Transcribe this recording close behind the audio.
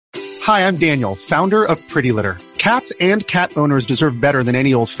Hi, I'm Daniel, founder of Pretty Litter. Cats and cat owners deserve better than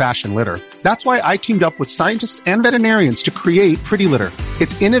any old-fashioned litter. That's why I teamed up with scientists and veterinarians to create Pretty Litter.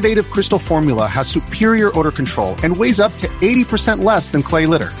 Its innovative crystal formula has superior odor control and weighs up to 80% less than clay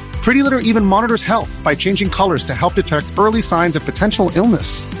litter. Pretty Litter even monitors health by changing colors to help detect early signs of potential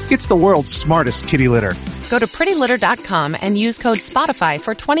illness. It's the world's smartest kitty litter. Go to prettylitter.com and use code SPOTIFY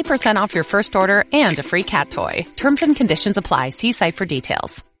for 20% off your first order and a free cat toy. Terms and conditions apply. See site for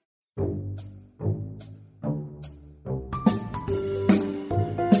details.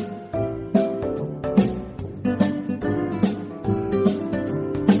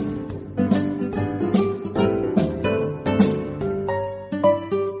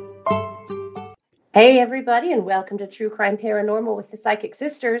 Hey everybody, and welcome to True Crime Paranormal with the Psychic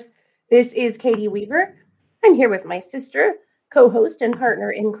Sisters. This is Katie Weaver. I'm here with my sister, co-host and partner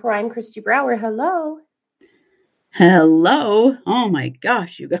in crime, Christy Brower. Hello. Hello. Oh my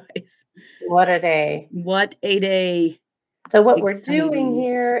gosh, you guys. What a day. What a day. So what Exciting. we're doing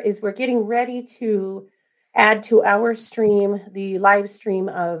here is we're getting ready to add to our stream the live stream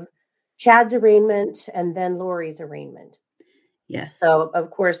of Chad's arraignment and then Lori's arraignment. Yes. So, of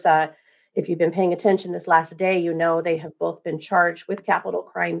course, if you've been paying attention this last day, you know they have both been charged with capital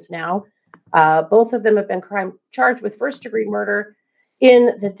crimes now. Both of them have been charged with first-degree murder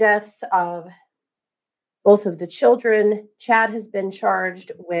in the death of both of the children. Chad has been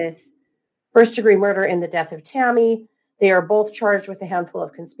charged with first-degree murder in the death of Tammy. They are both charged with a handful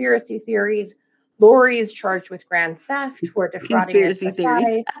of conspiracy theories. Lori is charged with grand theft for defrauding Conspiracy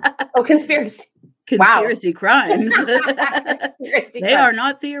theories. Oh, conspiracy. Conspiracy crimes. Conspiracy They are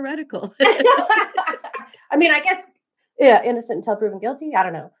not theoretical. I mean, I guess, yeah, innocent until proven guilty. I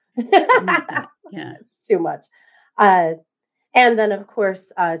don't know. Yeah. It's too much. And then, of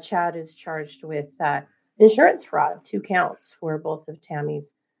course, Chad is charged with insurance fraud, 2 counts for both of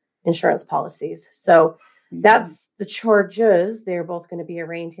Tammy's insurance policies. So that's the charges. They're both going to be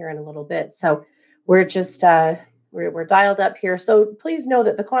arraigned here in a little bit. So we're just, we're dialed up here. So please know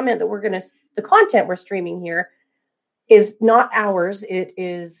that the content we're streaming here is not ours. It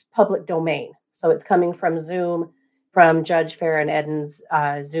is public domain. So it's coming from Zoom, from Judge Farron Eden's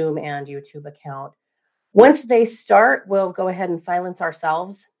Zoom and YouTube account. Once they start, we'll go ahead and silence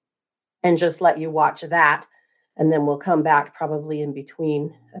ourselves and just let you watch that. And then we'll come back probably in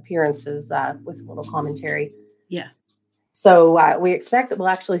between appearances with a little commentary. Yeah. So we expect that we'll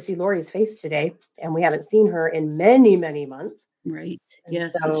actually see Lori's face today, and we haven't seen her in many, many months. Right. And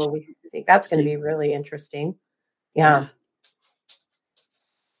Yes. so we think that's going to be really interesting. Yeah.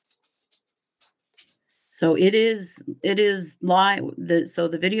 So it is live. So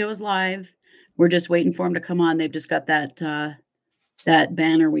the video is live. We're just waiting for them to come on. They've just got that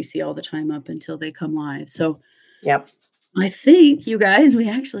banner we see all the time up until they come live. So Yep. I think, you guys, we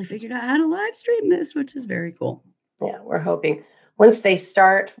actually figured out how to live stream this, which is very cool. Yeah, we're hoping once they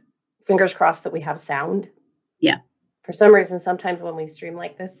start, fingers crossed that we have sound. Yeah. For some reason, sometimes when we stream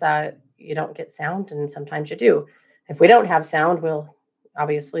like this, you don't get sound, and sometimes you do. If we don't have sound, we'll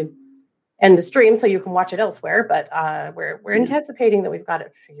obviously end the stream so you can watch it elsewhere. But we're anticipating that we've got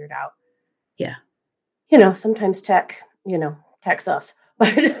it figured out. Yeah. Sometimes tech, techs us.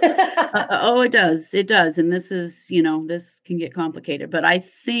 Oh, it does. It does. And this is, this can get complicated. But I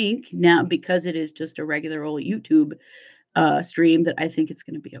think now, because it is just a regular old YouTube stream, that I think it's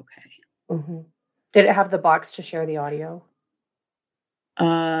going to be okay. Mm-hmm. Did it have the box to share the audio?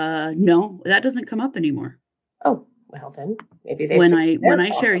 No, that doesn't come up anymore. Oh, well then maybe they when I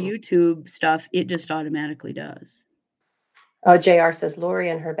share YouTube stuff, it just automatically does. Oh, JR says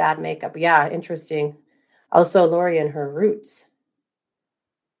Lori and her bad makeup. Yeah, interesting. Also, Lori and her roots.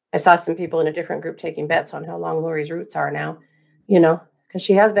 I saw some people in a different group taking bets on how long Lori's roots are now, because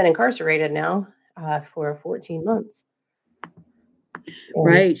she has been incarcerated now for 14 months. And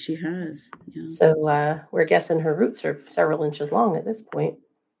right, she has. Yeah. So we're guessing her roots are several inches long at this point.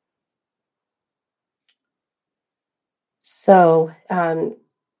 So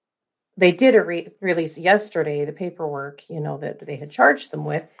they did release yesterday the paperwork, that they had charged them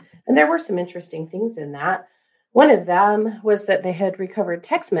with. And there were some interesting things in that. One of them was that they had recovered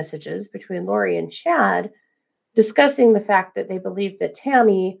text messages between Lori and Chad discussing the fact that they believed that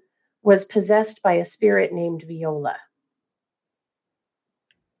Tammy was possessed by a spirit named Viola.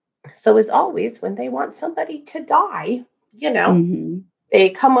 So as always, when they want somebody to die, they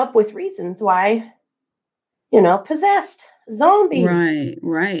come up with reasons why, possessed, zombies.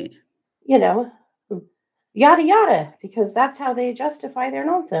 Right. Yada, yada, because that's how they justify their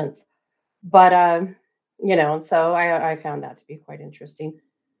nonsense. But, and so I found that to be quite interesting.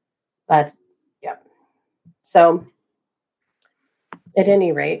 But, yeah. So At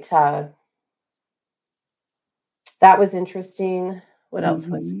any rate, that was interesting. What else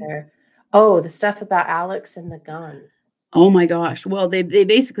was Mhm. there? Oh, the stuff about Alex and the gun. Oh my gosh. Well, they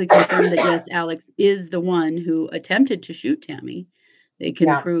basically confirmed that, yes, Alex is the one who attempted to shoot Tammy. They can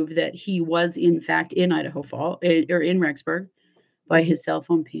Yeah. prove that he was, in fact, in Idaho Falls or in Rexburg by Mhm, his cell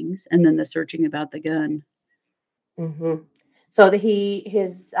phone pings, and then the searching about the gun. mhm. So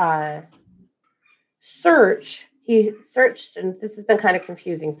his, he searched, and this has been kind of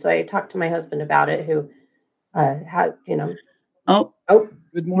confusing, so I talked to my husband about it, who, had, Oh, oh,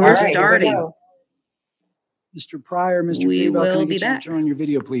 Good we're all morning, right, here we starting. go. Mr. Pryor, Mr. We Daybell. Can I will be get you to back. turn on your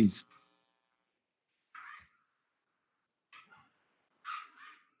video, please?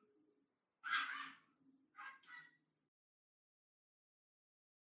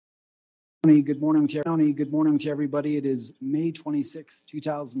 Good morning to everybody. It is May 26,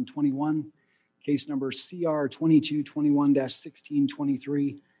 2021. Case number CR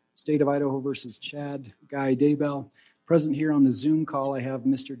 2221-1623, State of Idaho versus Chad Guy Daybell. Present here on the Zoom call, I have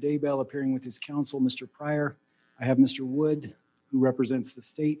Mr. Daybell appearing with his counsel, Mr. Pryor. I have Mr. Wood, who represents the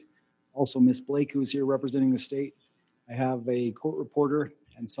state. Also, Ms. Blake, who is here representing the state. I have a court reporter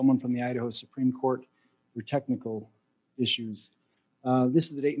and someone from the Idaho Supreme Court for technical issues. This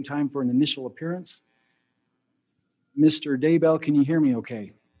is the date and time for an initial appearance. Mr. Daybell, can you hear me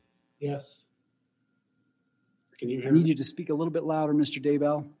okay? Yes. Can you I hear need me? you to speak a little bit louder, Mr.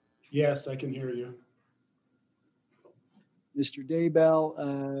 Daybell. Yes, I can hear you. Mr. Daybell,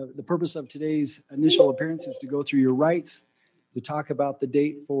 the purpose of today's initial appearance is to go through your rights, to talk about the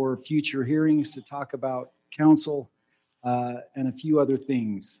date for future hearings, to talk about counsel, and a few other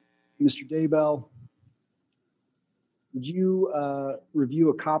things. Mr. Daybell, would you review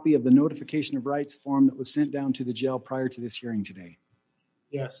a copy of the notification of rights form that was sent down to the jail prior to this hearing today?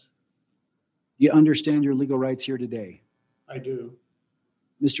 Yes, Do you understand your legal rights here today? I do.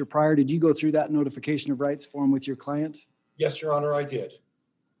 Mr. Pryor, did you go through that notification of rights form with your client? Yes, Your Honor, I did.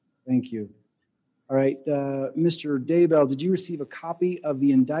 Thank you. All right, Mr. Daybell, did you receive a copy of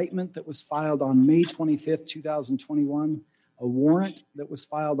the indictment that was filed on May 25th, 2021, a warrant that was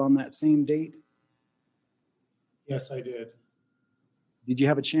filed on that same date? Yes, I did. Did you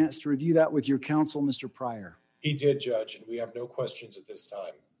have a chance to review that with your counsel, Mr. Pryor? He did, Judge, and we have no questions at this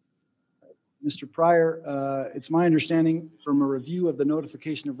time. Mr. Pryor, it's my understanding from a review of the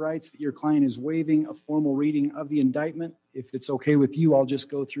notification of rights that your client is waiving a formal reading of the indictment. If it's okay with you, I'll just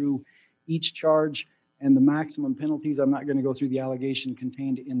go through each charge and the maximum penalties. I'm not going to go through the allegation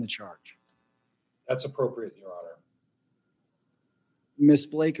contained in the charge. That's appropriate, Your Honor. Ms.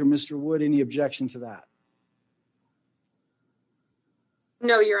 Blake or Mr. Wood, any objection to that?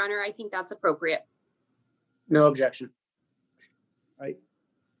 No, Your Honor, I think that's appropriate. No objection. Right.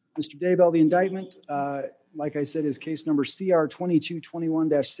 Mr. Daybell, the indictment, like I said, is case number CR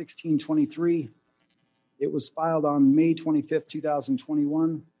 2221-1623. It was filed on May 25th,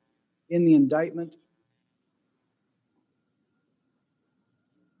 2021. In the indictment,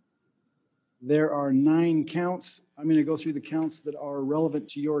 there are 9 counts. I'm going to go through the counts that are relevant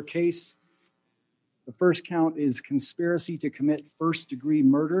to your case. The first count is conspiracy to commit first-degree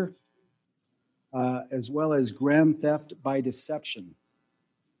murder, as well as grand theft by deception.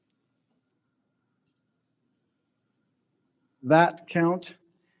 That count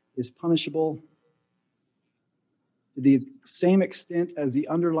is punishable to the same extent as the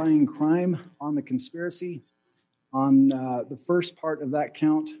underlying crime on the conspiracy. On the first part of that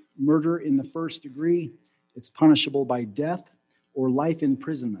count, murder in the first degree, it's punishable by death or life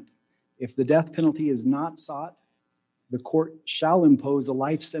imprisonment. If the death penalty is not sought, the court shall impose a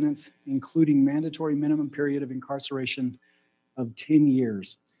life sentence, including mandatory minimum period of incarceration of 10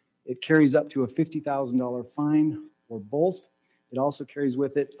 years. It carries up to a $50,000 fine or both. It also carries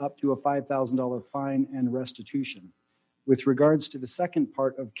with it up to a $5,000 fine and restitution. With regards to the second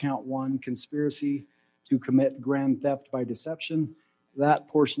part of count 1, conspiracy to commit grand theft by deception, that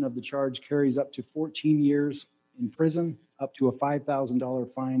portion of the charge carries up to 14 years in prison, up to a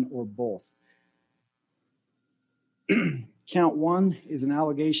 $5,000 fine or both. Count 1 is an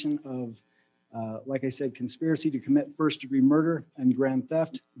allegation of, like I said, conspiracy to commit first-degree murder and grand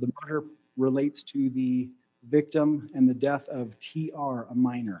theft. The murder relates to the victim and the death of TR, a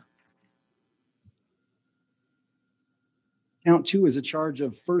minor. Count 2 is a charge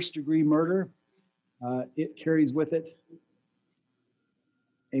of first-degree murder. It carries with it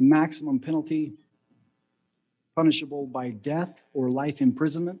a maximum penalty punishable by death or life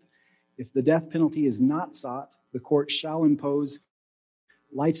imprisonment. If the death penalty is not sought, the court shall impose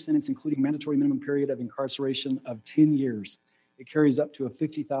life sentence, including mandatory minimum period of incarceration of 10 years. It carries up to a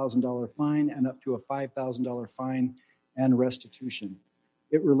 $50,000 fine and up to a $5,000 fine and restitution.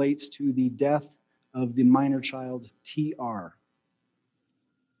 It relates to the death of the minor child, TR.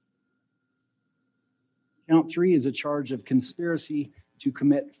 Count 3 is a charge of conspiracy to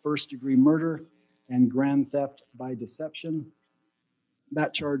commit first-degree murder and grand theft by deception.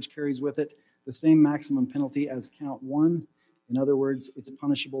 That charge carries with it the same maximum penalty as count 1. In other words, it's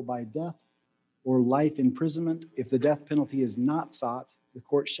punishable by death or life imprisonment. If the death penalty is not sought, the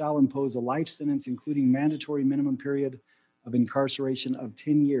court shall impose a life sentence, including mandatory minimum period of incarceration of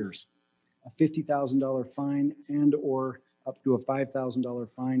 10 years, a $50,000 fine and or up to a $5,000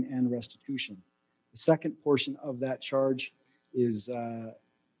 fine and restitution. The second portion of that charge is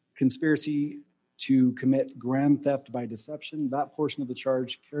conspiracy to commit grand theft by deception. That portion of the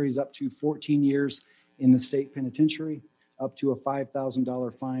charge carries up to 14 years in the state penitentiary, up to a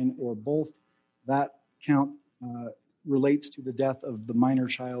 $5,000 fine or both. That count relates to the death of the minor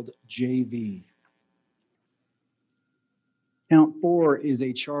child, JV. Count 4 is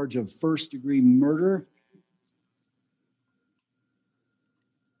a charge of first-degree murder.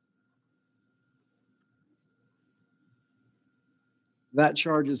 That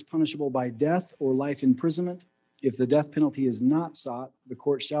charge is punishable by death or life imprisonment. If the death penalty is not sought, the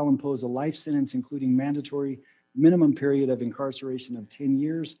court shall impose a life sentence, including mandatory minimum period of incarceration of 10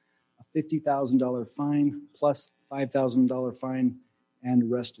 years, a $50,000 fine plus $5,000 fine and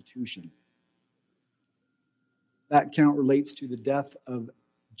restitution. That count relates to the death of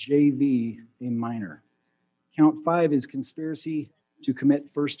JV, a minor. Count 5 is conspiracy to commit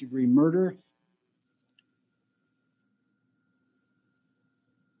first-degree murder.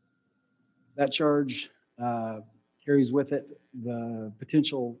 That charge carries with it the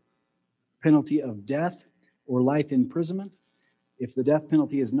potential penalty of death or life imprisonment. If the death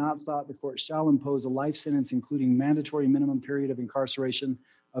penalty is not sought, the court shall impose a life sentence, including mandatory minimum period of incarceration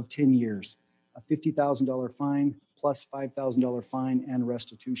of 10 years, a $50,000 fine plus $5,000 fine and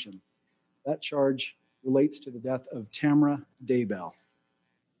restitution. That charge relates to the death of Tamara Daybell.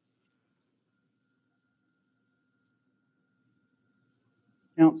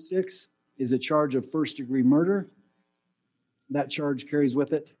 Count 6 is a charge of first-degree murder. That charge carries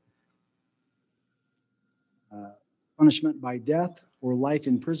with it punishment by death or life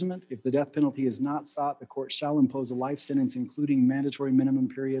imprisonment. If the death penalty is not sought, the court shall impose a life sentence, including mandatory minimum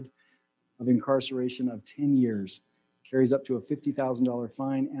period of incarceration of 10 years. Carries up to a $50,000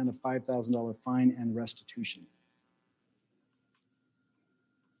 fine and a $5,000 fine and restitution.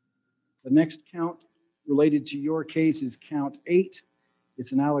 The next count related to your case is count 8.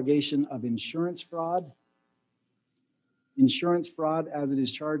 It's an allegation of insurance fraud. Insurance fraud, as it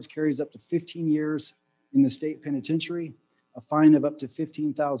is charged, carries up to 15 years in the state penitentiary, a fine of up to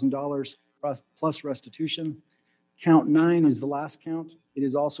 $15,000 plus restitution. Count 9 is the last count. It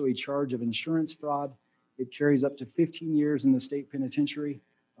is also a charge of insurance fraud. It carries up to 15 years in the state penitentiary,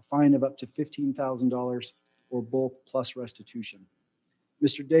 a fine of up to $15,000 or both plus restitution.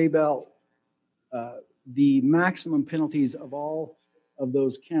 Mr. Daybell, the maximum penalties of all of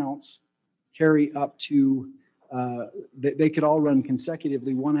those counts carry up to, they could all run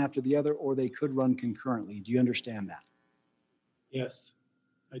consecutively, one after the other, or they could run concurrently. Do you understand that? Yes,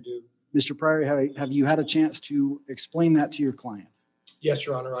 I do. Mr. Pryor, have you had a chance to explain that to your client? Yes,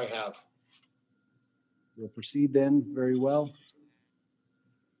 Your Honor, I have. We'll proceed then. Very well.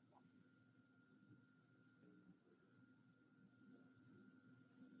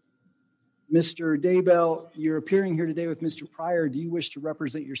 Mr. Daybell, you're appearing here today with Mr. Pryor. Do you wish to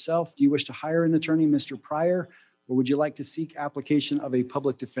represent yourself? Do you wish to hire an attorney, Mr. Pryor, or would you like to seek application of a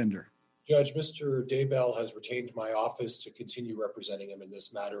public defender? Judge, Mr. Daybell has retained my office to continue representing him in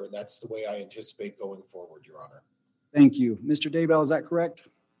this matter, and that's the way I anticipate going forward, Your Honor. Thank you. Mr. Daybell, is that correct?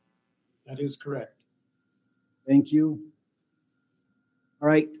 That is correct. Thank you. All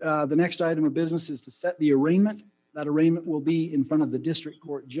right, the next item of business is to set the arraignment. That arraignment will be in front of the district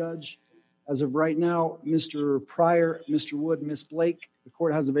court judge. As of right now, Mr. Pryor, Mr. Wood, Ms. Blake, the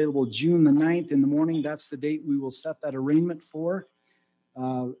court has available June the 9th in the morning. That's the date we will set that arraignment for.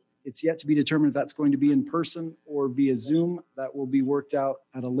 It's yet to be determined if that's going to be in person or via Zoom. That will be worked out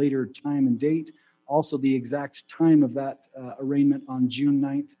at a later time and date. Also, the exact time of that arraignment on June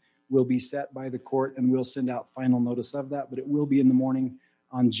 9th will be set by the court, and we'll send out final notice of that, but it will be in the morning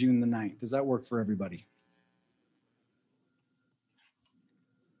on June the 9th. Does that work for everybody?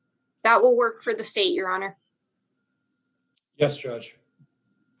 That will work for the state, Your Honor. Yes, Judge.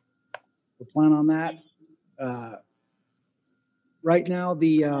 We'll plan on that. Right now,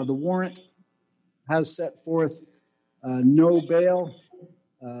 the warrant has set forth no bail.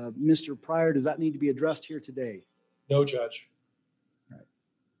 Mr. Pryor, does that need to be addressed here today? No, Judge. All right.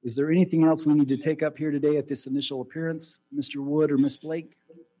 Is there anything else we need to take up here today at this initial appearance, Mr. Wood or Ms. Blake?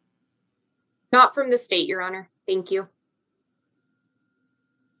 Not from the state, Your Honor. Thank you.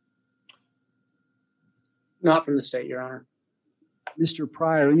 Not from the state, Your Honor. Mr.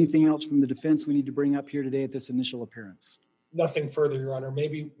 Pryor, anything else from the defense we need to bring up here today at this initial appearance? Nothing further, Your Honor. May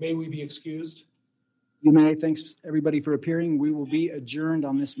we be excused? You may. Thanks, everybody, for appearing. We will be adjourned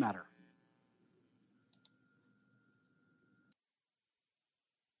on this matter.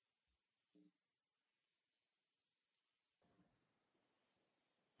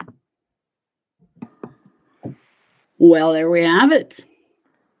 Well, there we have it.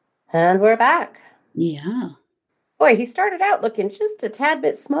 And we're back. Yeah. Boy, he started out looking just a tad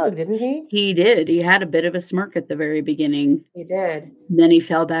bit smug, didn't he? He did. He had a bit of a smirk at the very beginning. He did. Then he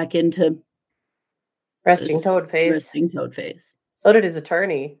fell back into Resting toad face. Resting toad face. So did his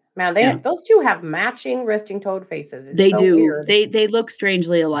attorney. Man, those two have matching resting toad faces. It's They so do. weird. They look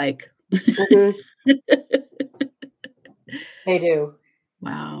strangely alike. Mhm. They do.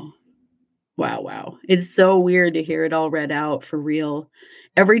 Wow. It's so weird to hear it all read out for real.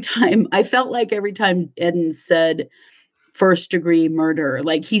 I felt like every time Eden said first degree murder,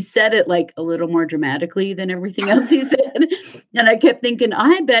 like he said it like a little more dramatically than everything else he said. And I kept thinking,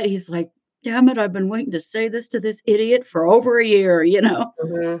 I bet he's like, damn it, I've been waiting to say this to this idiot for over a year,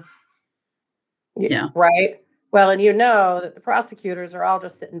 Mhm. Yeah. Right. Well, and that the prosecutors are all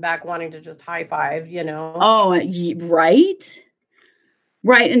just sitting back wanting to just high five, Oh, right.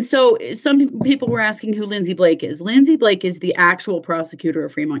 Right. And so some people were asking who Lindsay Blake is. Lindsay Blake is the actual prosecutor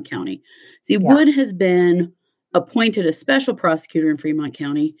of Fremont County. See, Wood has been appointed a special prosecutor in Fremont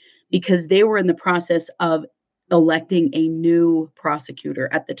County because they were in the process of electing a new prosecutor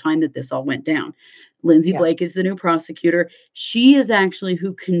at the time that this all went down. Lindsay Blake is the new prosecutor. She is actually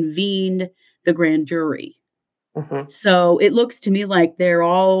who convened the grand jury. Mm-hmm. So it looks to me like they're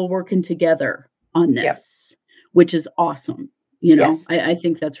all working together on this, which is awesome. Yes. I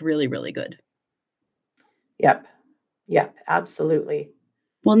think that's really, really good. Yep, absolutely.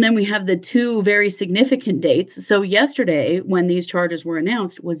 Well, and then we have the two very significant dates. So yesterday, when these charges were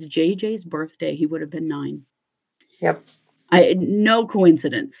announced, was JJ's birthday. He would have been 9. Yep. No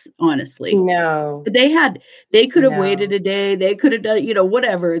coincidence, honestly. No. They could have waited a day. They could have done,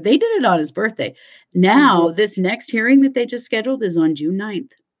 whatever. They did it on his birthday. Now, this next hearing that they just scheduled is on June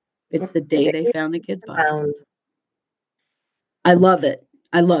 9th. It's the day they found the kids' bodies. I love it.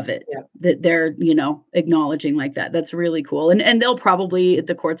 That they're, acknowledging like that. That's really cool. And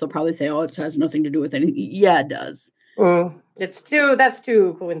the courts will probably say, oh, it has nothing to do with anything. Yeah, it does. That's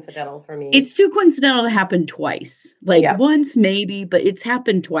too coincidental for me. It's too coincidental to happen twice. Once maybe, but it's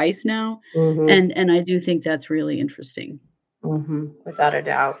happened twice now. Mm-hmm. And I do think that's really interesting. Mm-hmm. Without a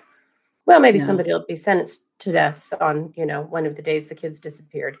doubt. Well, maybe somebody will be sentenced to death on, one of the days the kids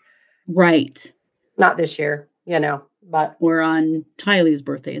disappeared. Right. Not this year, but. Or on Tylee's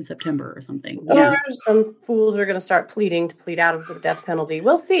birthday in September or something. Or some fools are going to start pleading to plead out of the death penalty.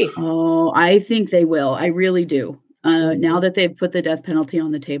 We'll see. Oh, I think they will. I really do. Now that they've put the death penalty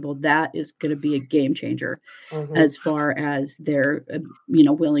on the table, that is going to be a game changer as far as their,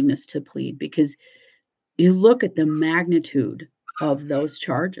 willingness to plead, because you look at the magnitude of those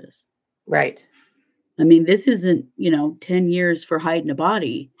charges. Right. I mean, this isn't, 10 years for hiding a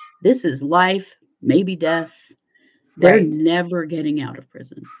body. This is life, maybe death. They're never getting out of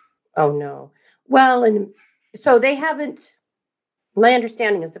prison. Oh, no. Well, and so they haven't. My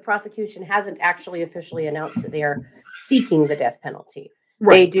understanding is the prosecution hasn't actually officially announced that they are seeking the death penalty.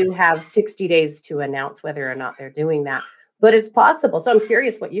 They do have 60 days to announce whether or not they're doing that, but it's possible. So I'm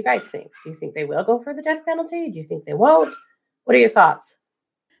curious what you guys think. Do you think they will go for the death penalty? Do you think they won't? What are your thoughts?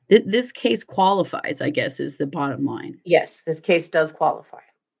 This case qualifies, I guess, is the bottom line. Yes, this case does qualify.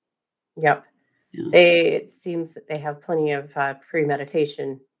 Yep. Yeah. It seems that they have plenty of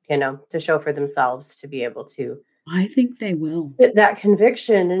premeditation, to show for themselves to be able to. I think they will get that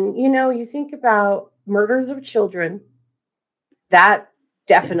conviction. And, you think about murders of children, that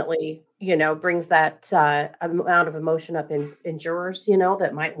definitely, brings that amount of emotion up in jurors,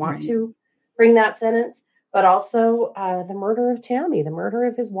 that might want to bring that sentence, but also the murder of Tammy, the murder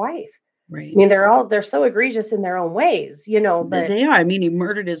of his wife. Right. I mean, they're so egregious in their own ways, but they are. I mean, he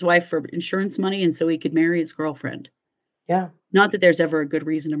murdered his wife for insurance money and so he could marry his girlfriend. Yeah. Not that there's ever a good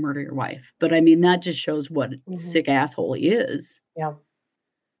reason to murder your wife, but I mean, that just shows what a sick asshole he is. Yeah.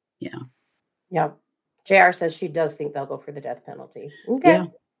 Yeah. Yeah. JR says she does think they'll go for the death penalty. Okay. Yeah.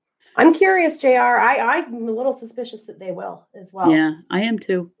 I'm curious, JR. I'm a little suspicious that they will as well. Yeah, I am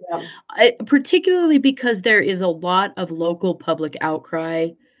too. Yeah. Particularly because there is a lot of local public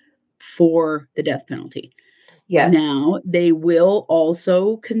outcry for the death penalty. Yes. Now, they will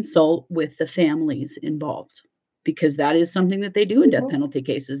also consult with the families involved. because that is something that they do in death penalty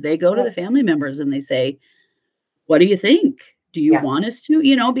cases. They go to the family members and they say, what do you think? Do you want us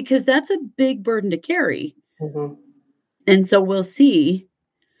to? Because that's a big burden to carry. Mm-hmm. And so we'll see.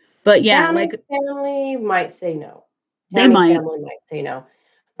 But yeah, Tammy's family might say no. They Tammy's might. family might say no.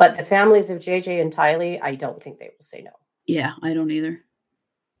 But the families of JJ and Tylee, I don't think they will say no. Yeah, I don't either.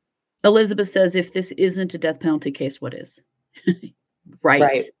 Elizabeth says, if this isn't a death penalty case, what is?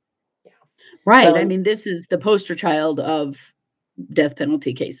 Right. Yeah. Right. Well, I mean, this is the poster child of death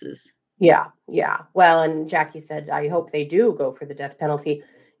penalty cases. Yeah. Well, and Jackie said, I hope they do go for the death penalty.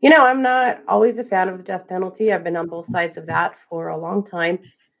 I'm not always a fan of the death penalty. I've been on both sides of that for a long time.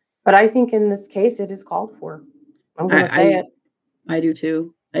 But I think in this case, it is called for. I'm going to say it. I do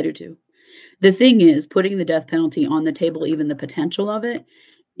too. The thing is, putting the death penalty on the table, even the potential of it,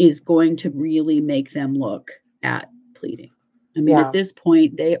 is going to really make them look at pleading. I mean, at this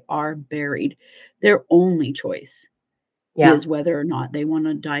point, they are buried. Their only choice is whether or not they want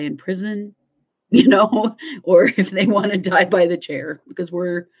to die in prison, or if they want to die by the chair, because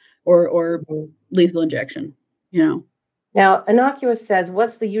or lethal injection, Now, Innocuous says,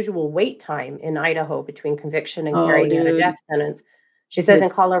 what's the usual wait time in Idaho between conviction and carrying out a death sentence? She says in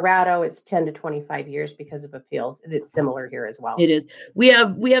Colorado, it's 10 to 25 years because of appeals. It's similar here as well. It is. We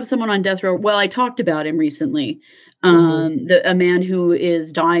have someone on death row. Well, I talked about him recently. A man who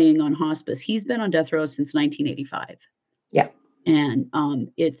is dying on hospice. He's been on death row since 1985. Yeah. And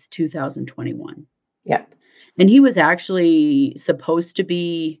it's 2021. Yep. And he was actually supposed to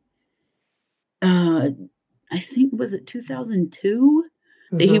be, I think, was it 2002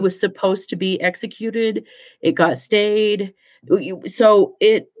 that he was supposed to be executed? It got stayed. So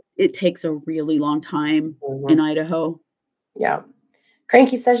it takes a really long time in Idaho. Yeah.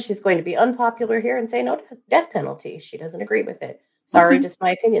 Cranky says she's going to be unpopular here and say no to death penalty. She doesn't agree with it. Sorry, just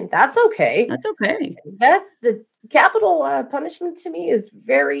my opinion. That's okay. That's okay. That's the capital punishment to me is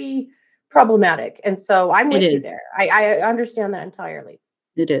very problematic. And so I'm with you there. I understand that entirely.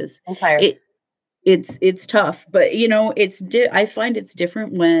 It is. Entirely. It's tough, but I find it's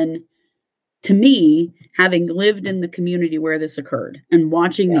different when, to me, having lived in the community where this occurred and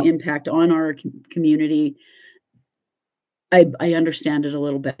watching the impact on our community, I understand it a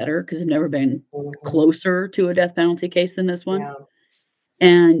little better because I've never been closer to a death penalty case than this one. Yeah.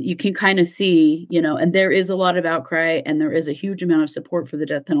 And you can kind of see, and there is a lot of outcry and there is a huge amount of support for the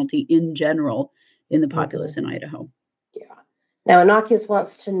death penalty in general in the populace in Idaho. Yeah. Now, Innocuous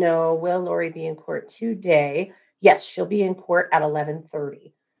wants to know, will Lori be in court today? Yes, she'll be in court at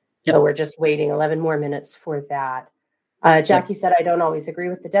 11:30. Yep. So we're just waiting 11 more minutes for that. Jackie said, I don't always agree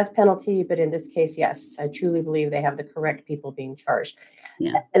with the death penalty, but in this case, yes, I truly believe they have the correct people being charged.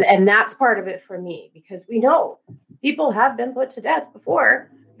 Yeah. And that's part of it for me, because we know people have been put to death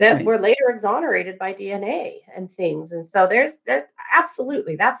before that were later exonerated by DNA and things. And so there's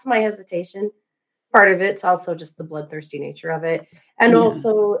absolutely, that's my hesitation. Part of it's also just the bloodthirsty nature of it. And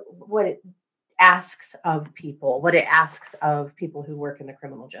also what it asks of people who work in the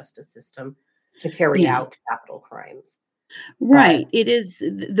criminal justice system to carry out capital crimes. Right. It is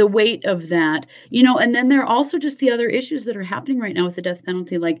the weight of that, and then there are also just the other issues that are happening right now with the death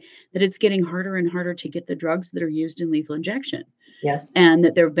penalty, like that it's getting harder and harder to get the drugs that are used in lethal injection. Yes. And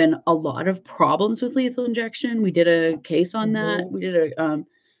that there have been a lot of problems with lethal injection. We did a case on that. We did a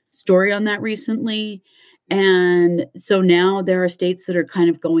story on that recently. And so now there are states that are kind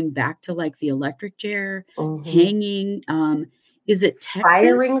of going back to like the electric chair, hanging. Is it Texas?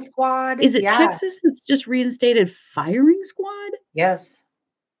 Firing squad? Is it Texas that's just reinstated firing squad? Yes.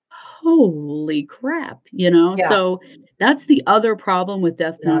 Holy crap, So that's the other problem with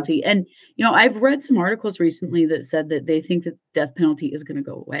death penalty. And, I've read some articles recently that said that they think that death penalty is going to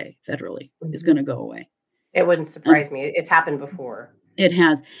go away federally, is going to go away. It wouldn't surprise me. It's happened before. It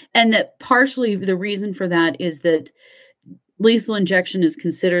has. And that partially the reason for that is that lethal injection is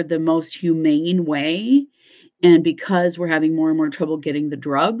considered the most humane way. And because we're having more and more trouble getting the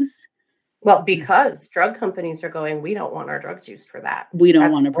drugs. Well, because drug companies are going, we don't want our drugs used for that. We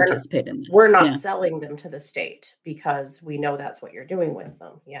don't want to participate in this. We're not selling them to the state because we know that's what you're doing with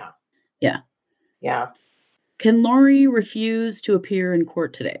them. Yeah. Yeah. Yeah. Can Lori refuse to appear in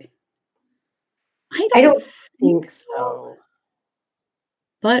court today? I don't think so.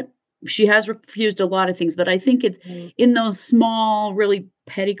 But she has refused a lot of things. But I think it's in those small, really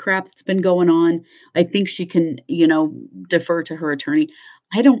petty crap that's been going on. I think she can, defer to her attorney.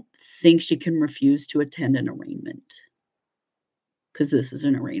 I don't think she can refuse to attend an arraignment because this is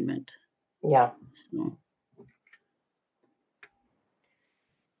an arraignment. Yeah. So.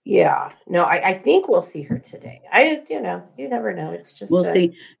 Yeah. No, I think we'll see her today. You never know. It's just We'll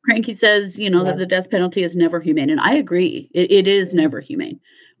see. Cranky says, Yeah. that the death penalty is never humane. And I agree. It is never humane.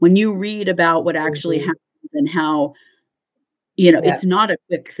 When you read about what actually Mhm. happens and how, Yeah. it's not a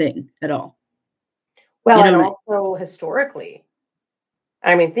quick thing at all. Well, and and also historically,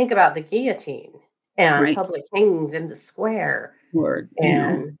 I mean, think about the guillotine and Right. public hangings in the square Or,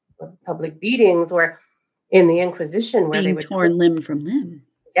 and public beatings, where in the Inquisition where they being would torn limb from limb.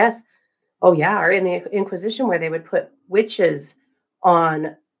 yes, oh yeah, or in the Inquisition where they would put witches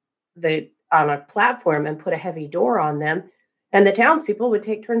on on a platform and put a heavy door on them, and the townspeople would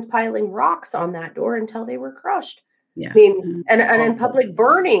take turns piling rocks on that door until they were crushed. Yeah. I mean, and in public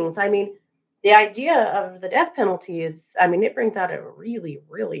burnings, I mean, the idea of the death penalty is, I mean, it brings out a really,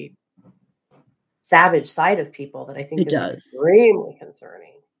 really savage side of people that I think It is does. extremely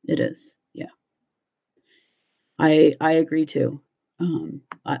concerning. It is. Yeah. I agree too.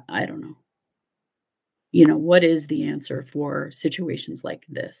 I don't know. What is the answer for situations like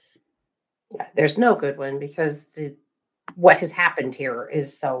this? Yeah, there's no good one because what has happened here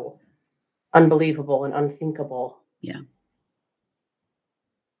is so unbelievable and unthinkable. Yeah.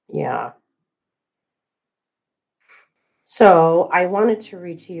 Yeah. So I wanted to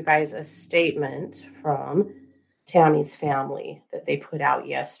read to you guys a statement from Tammy's family that they put out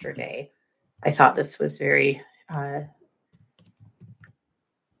yesterday. I thought this was very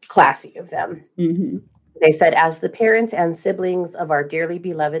classy of them. Mm-hmm. They said, as the parents and siblings of our dearly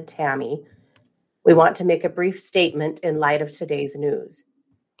beloved Tammy, we want to make a brief statement in light of today's news.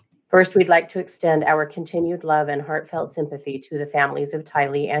 First, we'd like to extend our continued love and heartfelt sympathy to the families of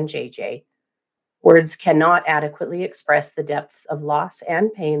Tylee and JJ. Words cannot adequately express the depths of loss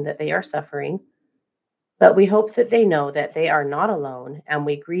and pain that they are suffering, but we hope that they know that they are not alone, and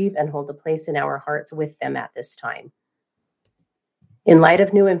we grieve and hold a place in our hearts with them at this time. In light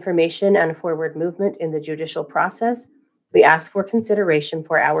of new information and forward movement in the judicial process, we ask for consideration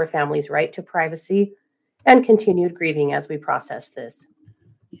for our family's right to privacy and continued grieving as we process this.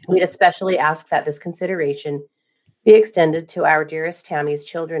 We'd especially ask that this consideration be extended to our dearest Tammy's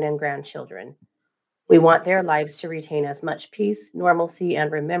children and grandchildren. We want their lives to retain as much peace, normalcy,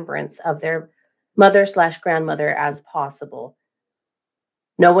 and remembrance of their mother/grandmother as possible.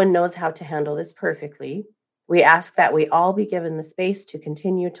 No one knows how to handle this perfectly. We ask that we all be given the space to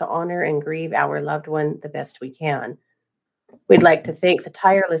continue to honor and grieve our loved one the best we can. We'd like to thank the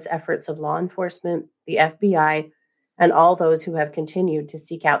tireless efforts of law enforcement, the FBI, and all those who have continued to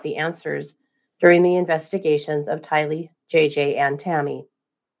seek out the answers during the investigations of Tylee, JJ, and Tammy.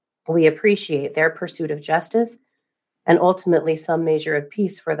 We appreciate their pursuit of justice and ultimately some measure of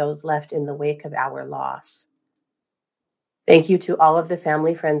peace for those left in the wake of our loss. Thank you to all of the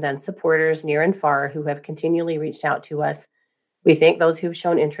family, friends, and supporters near and far who have continually reached out to us. We thank those who've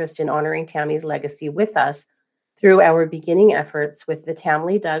shown interest in honoring Tammy's legacy with us through our beginning efforts with the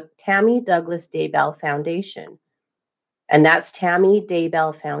Tammy Douglas Daybell Foundation. And that's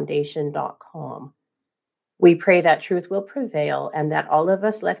TammyDaybellFoundation.com. We pray that truth will prevail and that all of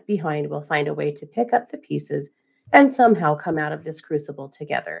us left behind will find a way to pick up the pieces and somehow come out of this crucible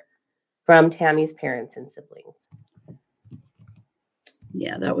together. From Tammy's parents and siblings.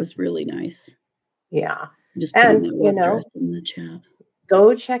 Yeah, that was really nice. Yeah. Just putting the web address in the chat.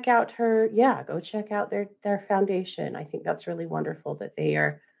 Go check out go check out their foundation. I think that's really wonderful that they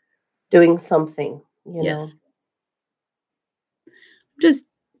are doing something, you know. I'm just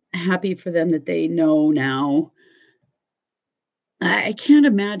happy for them that they know now. I can't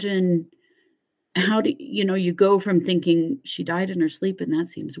imagine how you go from thinking she died in her sleep and that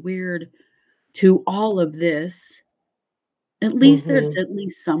seems weird to all of this. At least there's at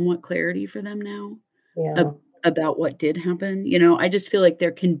least somewhat clarity for them now. Yeah. About what did happen. I just feel like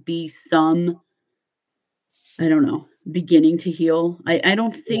there can be some, I don't know, beginning to heal. I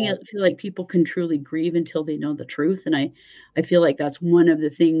don't feel like people can truly grieve until they know the truth. And I feel like that's one of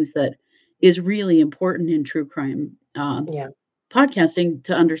the things that is really important in true crime podcasting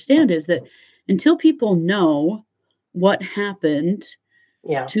to understand is that until people know what happened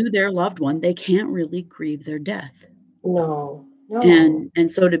to their loved one, they can't really grieve their death. No.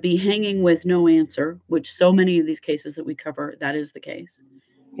 And so to be hanging with no answer, which so many of these cases that we cover, that is the case.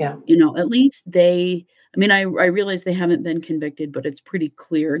 Yeah. At least I realize they haven't been convicted, but it's pretty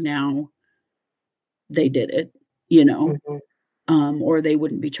clear now they did it, or they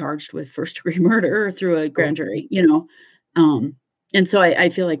wouldn't be charged with first-degree murder through a grand jury, and so I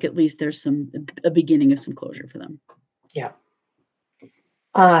feel like at least there's a beginning of some closure for them. Yeah.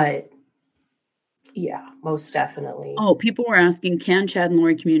 Yeah, most definitely. Oh, people were asking, can Chad and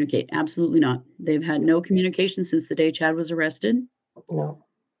Lori communicate? Absolutely not. They've had no communication since the day Chad was arrested. No.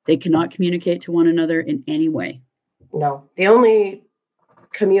 They cannot communicate to one another in any way. No, the only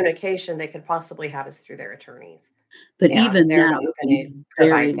communication they could possibly have is through their attorneys. But And even they're that not would going to be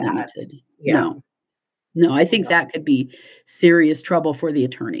very provide that. limited. Yeah. No, I think No. that could be serious trouble for the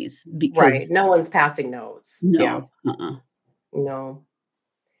attorneys Right. because No one's passing notes. Yeah. no, No.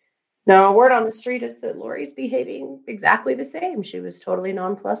 No, word on the street is that Lori's behaving exactly the same. She was totally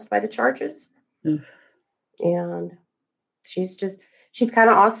nonplussed by the charges. Ugh. And she's kind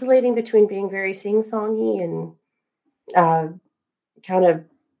of oscillating between being very sing-songy and kind of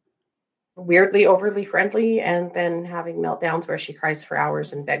weirdly overly friendly, and then having meltdowns where she cries for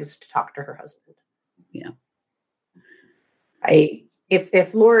hours and begs to talk to her husband. Yeah.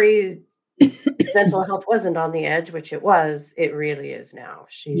 If Lori's mental health wasn't on the edge, which it was, it really is now.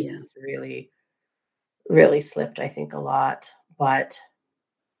 She's really, really slipped, I think, a lot. But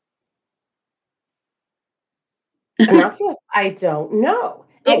I don't know.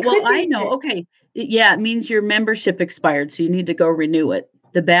 I know. Okay. Yeah, it means your membership expired, so you need to go renew it.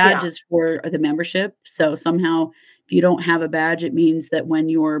 The badge is for the membership. So somehow, if you don't have a badge, it means that when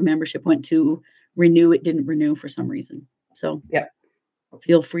your membership went to renew, it didn't renew for some reason. So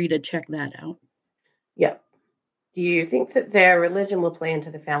feel free to check that out. Yeah. Do you think that their religion will play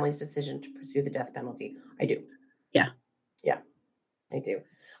into the family's decision to pursue the death penalty? I do. Yeah. Yeah, I do.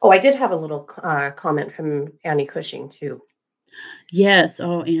 Oh, I did have a little comment from Annie Cushing, too. Yes.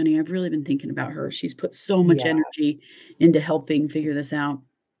 Oh, Annie, I've really been thinking about her. She's put so much energy into helping figure this out.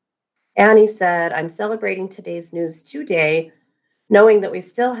 Annie said, I'm celebrating today's news today, knowing that we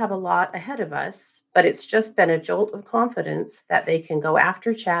still have a lot ahead of us, but it's just been a jolt of confidence that they can go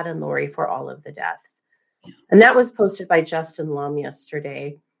after Chad and Lori for all of the deaths. And that was posted by Justin Lum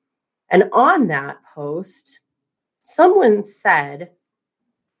yesterday. And on that post, someone said,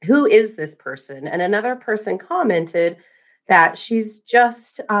 who is this person? And another person commented that she's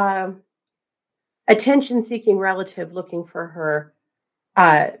just attention-seeking relative looking for her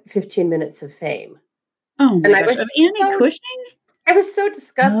 15 minutes of fame. Oh my gosh. Of Annie Cushing? I was so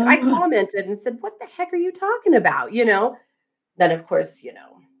disgusted. I commented and said, what the heck are you talking about? Then of course,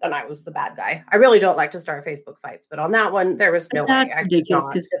 then I was the bad guy. I really don't like to start Facebook fights, but on that one, there was no way I could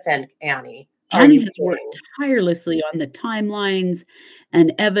not defend Annie. Annie has worked tirelessly on the timelines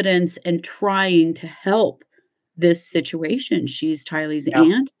and evidence and trying to help this situation. She's Tylee's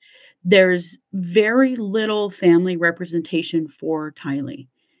aunt. There's very little family representation for Tylee.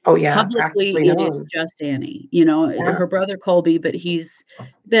 Oh, yeah. Publicly, it is just Annie. Her brother Colby, but he's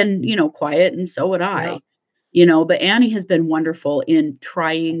been, quiet, and so would I. But Annie has been wonderful in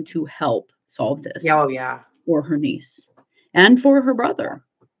trying to help solve this. Oh, yeah. For her niece and for her brother,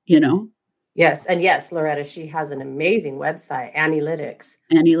 Yes. And yes, Loretta, she has an amazing website, Analytics.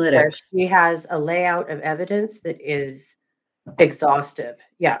 Where she has a layout of evidence that is exhaustive.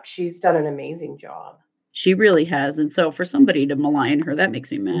 Yeah, she's done an amazing job. She really has. And so for somebody to malign her, that makes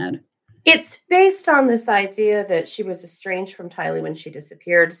me mad. It's based on this idea that she was estranged from Tylee when she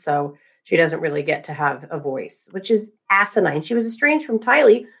disappeared, so she doesn't really get to have a voice, which is asinine. She was estranged from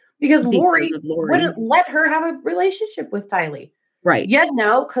Tylee because Lori wouldn't let her have a relationship with Tylee. Right. Yet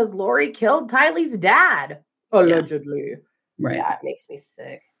no, because Lori killed Tylee's dad, allegedly. Yeah. Right. Yeah, it makes me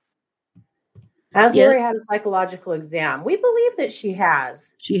sick. Has Lori had a psychological exam? We believe that she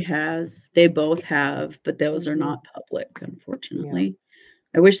has. She has. They both have, but those are not public, unfortunately.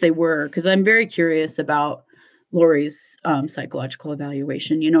 Yeah. I wish they were, because I'm very curious about Lori's psychological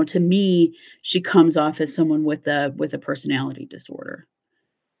evaluation. To me, she comes off as someone with a personality disorder.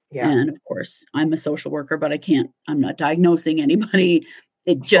 Yeah. And of course, I'm a social worker, but I'm not diagnosing anybody.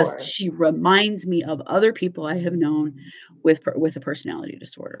 It just, she reminds me of other people I have known with a personality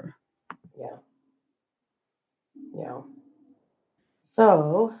disorder. Yeah. Yeah.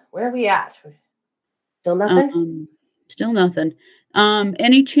 So where are we at? Still nothing? Still nothing.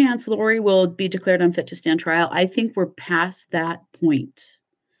 Any chance Lori will be declared unfit to stand trial? I think we're past that point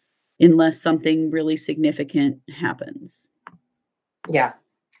unless something really significant happens. Yeah.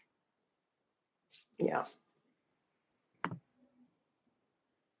 Yeah.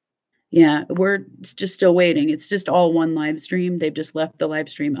 Yeah, we're just still waiting. It's just all one live stream. They've just left the live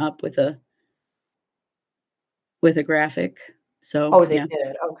stream up with a graphic. So they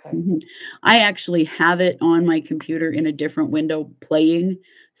did. Okay. Mm-hmm. I actually have it on my computer in a different window playing.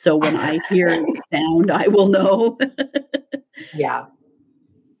 So when I hear sound, I will know. Yeah.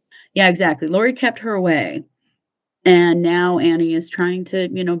 Yeah, exactly. Lori kept her away. And now Annie is trying to,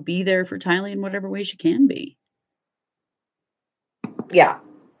 be there for Tylee in whatever way she can be. Yeah.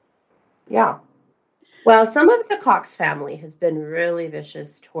 Yeah. Well, some of the Cox family has been really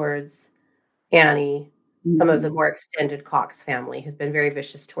vicious towards Annie some of the more extended Cox family has been very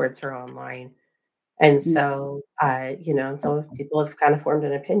vicious towards her online. And so, so people have kind of formed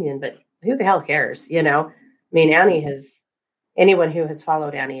an opinion, but who the hell cares, I mean, anyone who has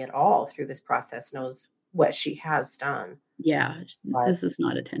followed Annie at all through this process knows what she has done. Yeah, But this is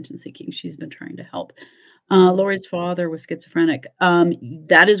not attention seeking. She's been trying to help. Lori's father was schizophrenic.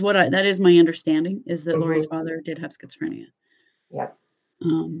 That is my understanding, is that Lori's father did have schizophrenia. Yep.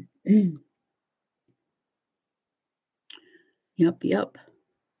 Yep.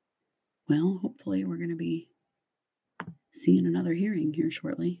 Well, hopefully we're going to be seeing another hearing here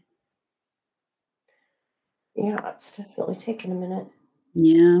shortly. Yeah, it's definitely taken a minute.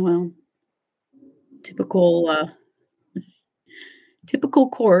 Yeah, well, typical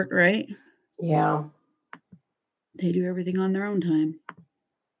court, right? Yeah. They do everything on their own time.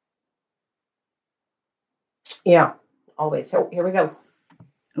 Yeah, always. So here we go.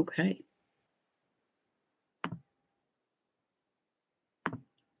 Okay.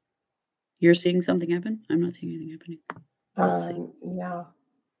 You're seeing something happen? I'm not seeing anything happening. Let's see. Yeah.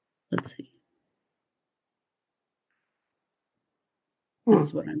 Let's see. This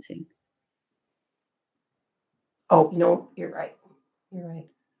is what I'm seeing. Oh, no, you're right. You're right.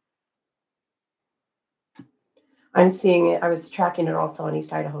 I'm seeing it. I was tracking it also on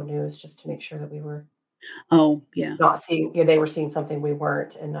East Idaho News just to make sure that we were not seeing, they were seeing something we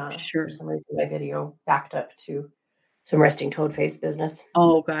weren't. And Sure. for some reason, my video backed up to some resting toad face business.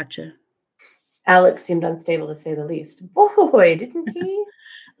 Oh, gotcha. Alex seemed unstable to say the least. Boy, didn't he?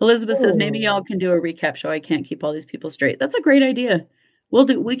 Elizabeth says maybe y'all can do a recap show. I can't keep all these people straight. That's a great idea.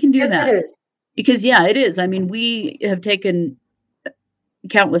 We can do that. Yes, it is. Because it is. I mean, we have taken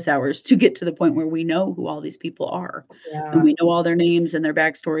countless hours to get to the point where we know who all these people are. Yeah. And we know all their names and their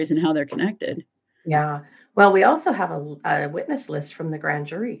backstories and how they're connected. Yeah. Well, we also have a witness list from the grand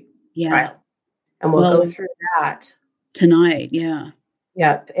jury trial. And we'll go through that tonight. Yeah.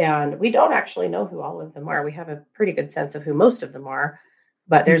 Yep. And we don't actually know who all of them are. We have a pretty good sense of who most of them are,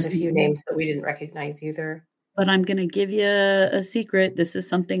 but there's a few names that we didn't recognize either. But I'm going to give you a secret. This is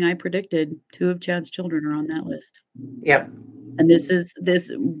something I predicted. 2 of Chad's children are on that list. Yep. And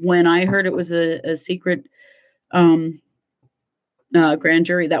when I heard it was a secret grand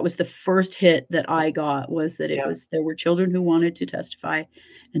jury, that was the first hit that I got, was that there were children who wanted to testify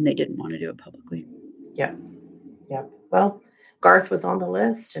and they didn't want to do it publicly. Yep. Yep. Well, Garth was on the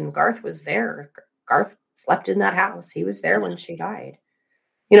list and Garth was there. Garth slept in that house. He was there when she died.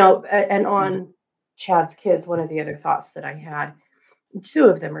 And on Chad's kids, one of the other thoughts that I had, 2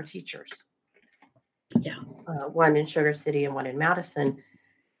 of them are teachers. Yeah. One in Sugar City and one in Madison.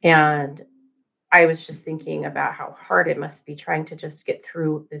 And I was just thinking about how hard it must be trying to just get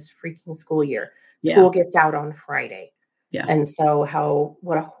through this freaking school year. School gets out on Friday. Yeah. And so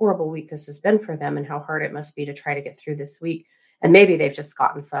what a horrible week this has been for them and how hard it must be to try to get through this week. And maybe they've just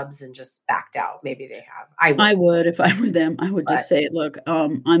gotten subs and just backed out. Maybe they have. I would, if I were them, I would just say, look,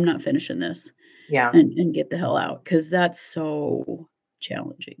 I'm not finishing this. Yeah. And get the hell out. 'Cause that's so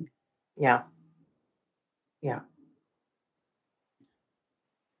challenging. Yeah. Yeah.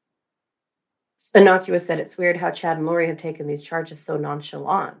 Innocuous said, it's weird how Chad and Lori have taken these charges so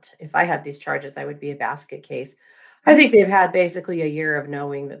nonchalant. If I had these charges, I would be a basket case. I think they've had basically a year of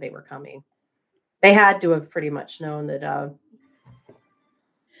knowing that they were coming. They had to have pretty much known that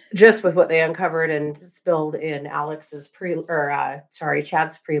just with what they uncovered and spilled in Chad's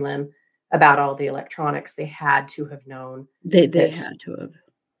prelim about all the electronics, they had to have known. They had to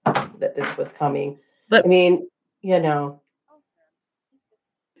have. That this was coming. But I mean,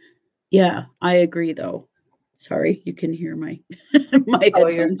 Yeah, I agree though. Sorry, you can hear my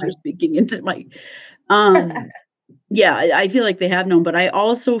headphones are speaking into my yeah, I feel like they have known, but I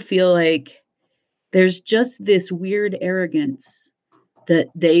also feel like there's just this weird arrogance that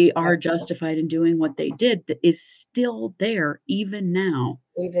they are justified in doing what they did that is still there even now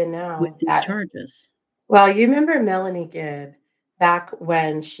with these charges. Well, you remember Melanie Gibb back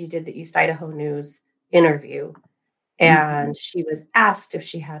when she did the East Idaho News interview, and she was asked if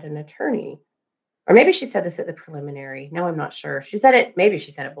she had an attorney, or maybe she said this at the preliminary. No, I'm not sure. Maybe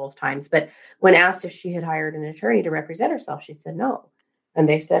she said it both times, but when asked if she had hired an attorney to represent herself, she said no. And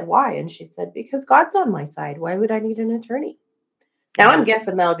they said, why? And she said, because God's on my side. Why would I need an attorney? Now I'm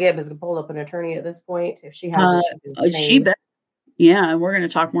guessing Mel Gibb has pulled up an attorney at this point. If she hasn't, yeah, we're going to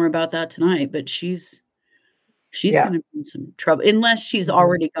talk more about that tonight, but she's going to be in some trouble unless she's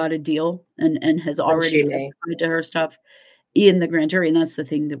already got a deal and has already testified to her stuff in the grand jury. And that's the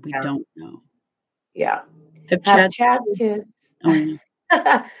thing that we don't know. Yeah. Have Chad's kids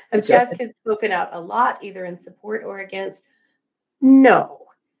have Chad's kids spoken out a lot, either in support or against? No,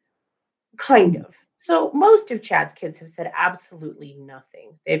 kind of. So most of Chad's kids have said absolutely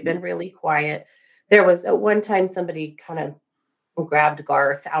nothing. They've been really quiet. There was at one time somebody kind of grabbed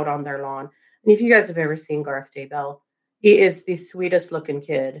Garth out on their lawn. And if you guys have ever seen Garth Daybell, he is the sweetest looking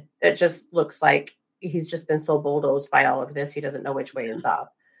kid that just looks like he's just been so bulldozed by all of this. He doesn't know which way is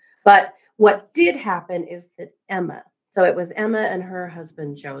up. But what did happen is that Emma, so it was Emma and her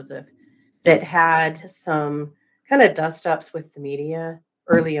husband, Joseph, that had some kind of dust ups with the media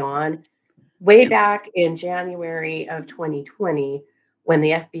early on, way back in January of 2020, when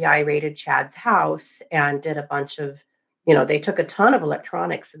the FBI raided Chad's house and did a bunch of, they took a ton of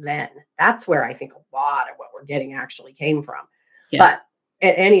electronics then. That's where I think a lot of what we're getting actually came from. Yeah. But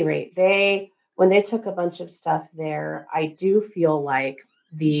at any rate, when they took a bunch of stuff there, I do feel like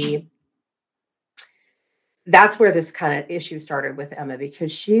that's where this kind of issue started with Emma,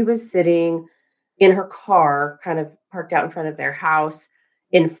 because she was sitting in her car, kind of parked out in front of their house,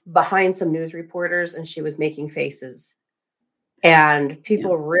 behind some news reporters, and she was making faces. And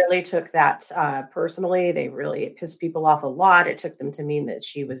people really took that personally. It pissed people off a lot. It took them to mean that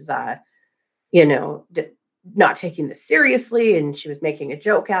she was, not taking this seriously, and she was making a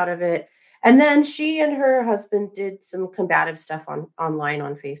joke out of it. And then she and her husband did some combative stuff online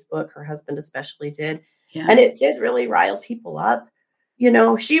on Facebook. Her husband especially did. Yeah. And it did really rile people up.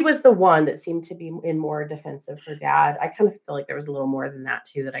 She was the one that seemed to be in more defense of her dad. I kind of feel like there was a little more than that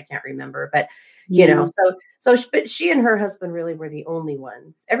too that I can't remember. But, but she and her husband really were the only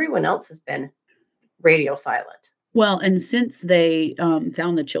ones. Everyone else has been radio silent. Well, and since they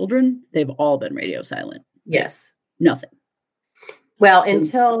found the children, they've all been radio silent. Yes. Nothing. Well,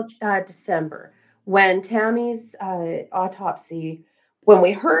 until December, when Tammy's autopsy, when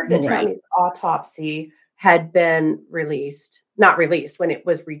we heard that Tammy's autopsy had been not released, when it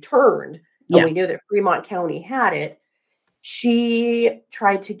was returned, and we knew that Fremont County had it, she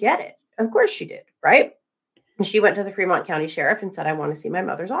tried to get it. Of course she did, right? And she went to the Fremont County Sheriff and said, I want to see my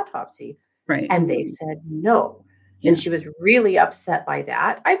mother's autopsy. Right. And they said no. Yeah. And she was really upset by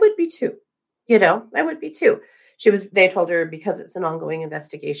that. I would be too. I would be too. They told her because it's an ongoing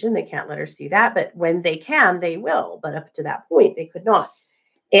investigation, they can't let her see that. But when they can, they will. But up to that point, they could not.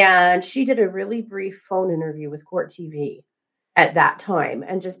 And she did a really brief phone interview with Court TV at that time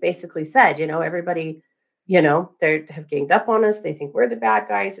and just basically said, everybody, they have ganged up on us. They think we're the bad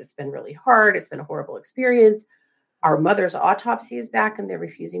guys. It's been really hard. It's been a horrible experience. Our mother's autopsy is back and they're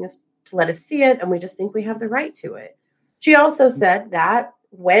refusing us to let us see it. And we just think we have the right to it. She also said that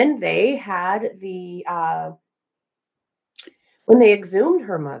when they had when they exhumed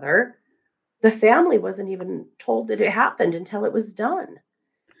her mother, the family wasn't even told that it happened until it was done.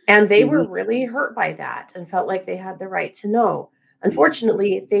 And they were really hurt by that and felt like they had the right to know.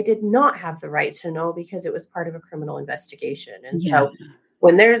 Unfortunately, they did not have the right to know because it was part of a criminal investigation. And so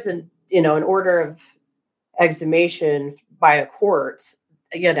when there's an order of exhumation by a court,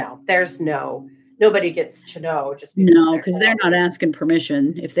 there's nobody gets to know just because they're not asking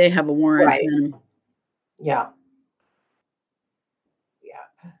permission if they have a warrant. Right. Then...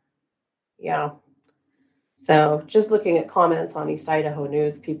 Yeah. So just looking at comments on East Idaho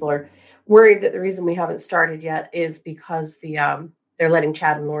News, people are worried that the reason we haven't started yet is because they're letting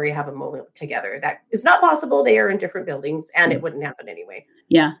Chad and Lori have a moment together. That is not possible. They are in different buildings and it wouldn't happen anyway.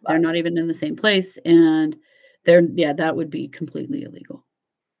 Yeah. They're not even in the same place. And that would be completely illegal.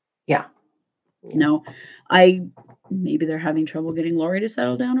 Yeah. No, maybe they're having trouble getting Lori to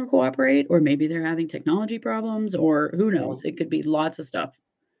settle down or cooperate, or maybe they're having technology problems, or who knows? It could be lots of stuff.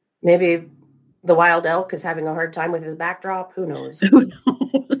 Maybe the wild elk is having a hard time with his backdrop. Who knows? Who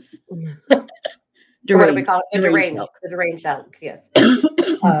knows? What do we call it? The deranged elk. Yes.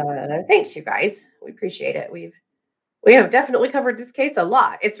 Thanks, you guys. We appreciate it. We have definitely covered this case a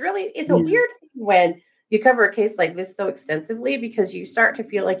lot. It's a weird thing when you cover a case like this so extensively, because you start to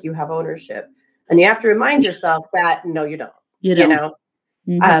feel like you have ownership, and you have to remind yourself that no, you don't. You don't.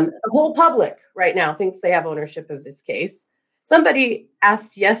 The whole public right now thinks they have ownership of this case. Somebody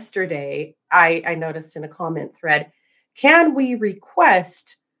asked yesterday, I noticed in a comment thread, can we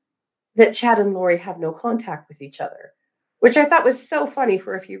request that Chad and Lori have no contact with each other? Which I thought was so funny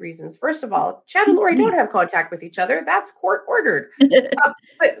for a few reasons. First of all, Chad and Lori don't have contact with each other. That's court ordered.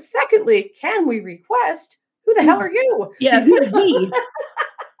 But secondly, can we request, who the hell are you? Yeah, who's we?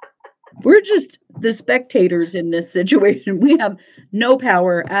 We're just the spectators in this situation. We have no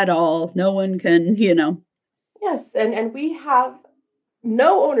power at all. No one can, Yes, and we have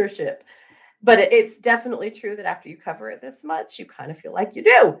no ownership. But it's definitely true that after you cover it this much, you kind of feel like you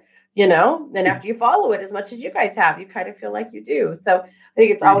do, Then after you follow it as much as you guys have, you kind of feel like you do. So I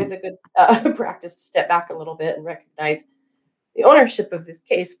think it's always a good practice to step back a little bit and recognize, The ownership of this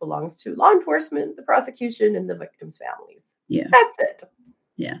case belongs to law enforcement, the prosecution, and the victims' families. Yeah. That's it.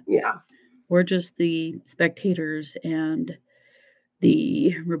 Yeah. Yeah. We're just the spectators and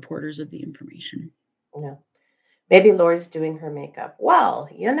the reporters of the information. Yeah. Maybe Lori's doing her makeup. Well,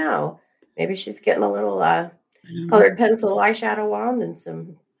 maybe she's getting a little colored pencil eyeshadow on and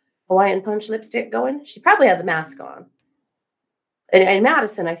some Hawaiian punch lipstick going. She probably has a mask on. And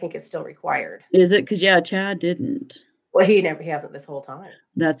Madison, I think, is still required. Is it? Because, Chad didn't. Well, he hasn't this whole time.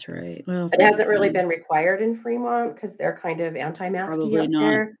 That's right. Well, it hasn't really been required in Fremont because they're kind of anti-masky probably up not,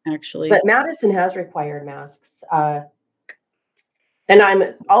 there. Actually. But Madison has required masks. And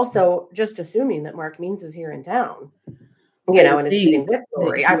I'm also just assuming that Mark Means is here in town, and is sitting with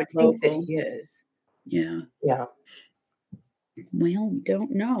Lori. I would think that he is. Yeah. Yeah. Well, we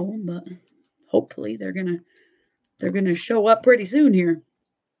don't know, but hopefully they're gonna show up pretty soon here.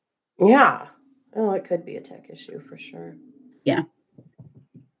 Yeah. Oh, it could be a tech issue for sure. Yeah.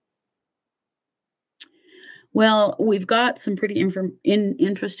 Well, we've got some pretty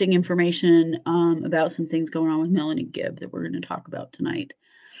interesting information about some things going on with Melanie Gibb that we're going to talk about tonight.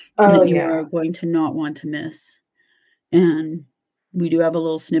 Oh, you are going to not want to miss. And we do have a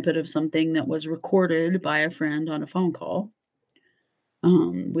little snippet of something that was recorded by a friend on a phone call.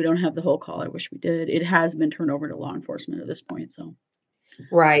 We don't have the whole call. I wish we did. It has been turned over to law enforcement at this point. So,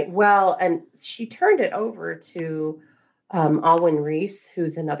 right. Well, and she turned it over to Alwyn Reese,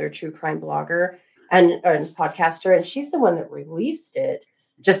 who's another true crime blogger and podcaster, and she's the one that released it,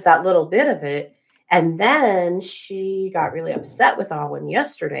 just that little bit of it. And then she got really upset with Alwyn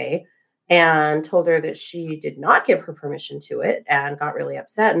yesterday and told her that she did not give her permission to it and got really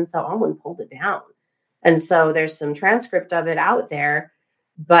upset. And so Alwyn pulled it down. And so there's some transcript of it out there,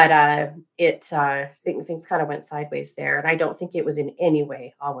 but things kind of went sideways there. And I don't think it was in any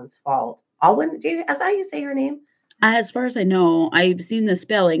way Alwyn's fault. Alwyn, is that how you say her name? As far as I know, I've seen the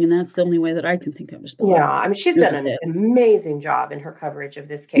spelling, and that's the only way that I can think of to spell it. Yeah, I mean, she's done an amazing job in her coverage of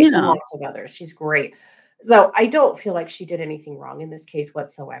this case and lots of others. She's great. So I don't feel like she did anything wrong in this case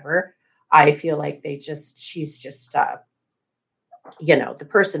whatsoever. I feel like she's just, the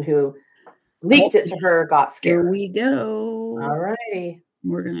person who leaked it to her got scared. Here we go. All righty.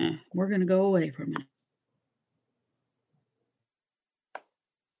 We're gonna go away for a minute.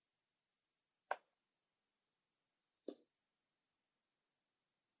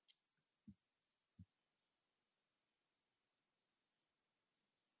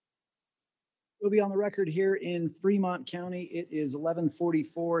 We'll be on the record here in Fremont County. It is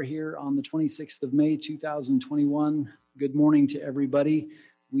 11:44 here on the 26th of May, 2021. Good morning to everybody.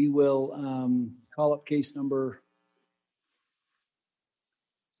 We will call up case number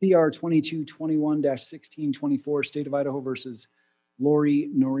CR 2221-1624, State of Idaho versus Lori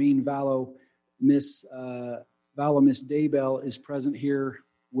Noreen Vallow. Miss Daybell is present here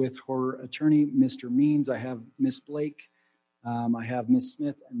with her attorney, Mr. Means. I have Miss Blake. I have Ms.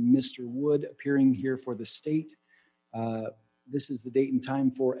 Smith and Mr. Wood appearing here for the state. This is the date and time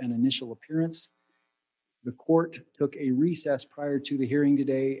for an initial appearance. The court took a recess prior to the hearing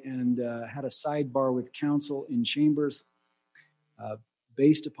today and had a sidebar with counsel in chambers.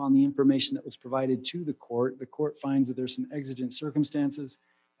 Based upon the information that was provided to the court finds that there's some exigent circumstances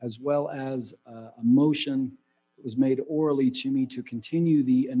as well as a motion that was made orally to me to continue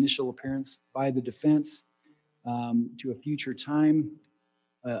the initial appearance by the defense to a future time.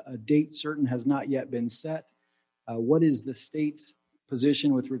 A date certain has not yet been set. What is the state's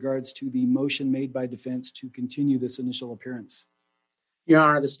position with regards to the motion made by defense to continue this initial appearance? Your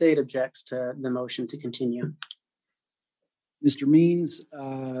Honor, the state objects to the motion to continue. Mr. Means,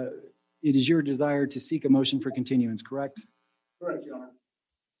 it is your desire to seek a motion for continuance, correct? Correct, Your Honor.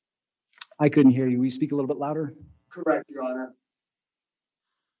 I couldn't hear you. Will you speak a little bit louder? Correct, Your Honor.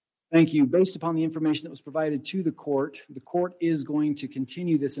 Thank you. Based upon the information that was provided to the court is going to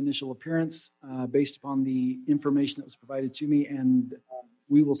continue this initial appearance based upon the information that was provided to me, and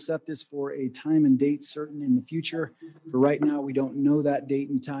we will set this for a time and date certain in the future. For right now, we don't know that date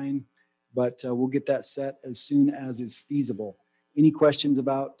and time, but we'll get that set as soon as is feasible. Any questions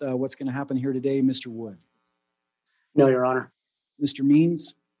about what's going to happen here today, Mr. Wood? No, Your Honor. Mr.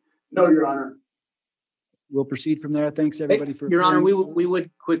 Means? No, Your Honor. We'll proceed from there. Thanks, everybody, for Your Honor, we would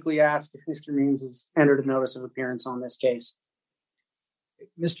quickly ask if Mr. Means has entered a notice of appearance on this case.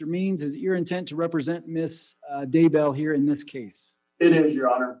 Mr. Means, is it your intent to represent Miss Daybell here in this case? It is, Your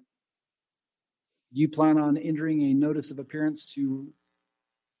Honor. Do you plan on entering a notice of appearance to,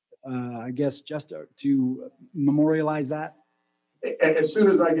 to memorialize that? As soon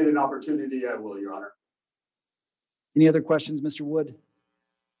as I get an opportunity, I will, Your Honor. Any other questions, Mr. Wood?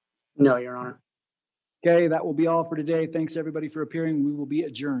 No, Your Honor. Okay, that will be all for today. Thanks everybody for appearing. We will be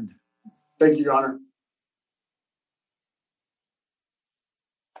adjourned. Thank you, Your Honor.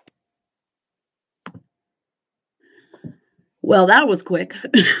 Well, that was quick.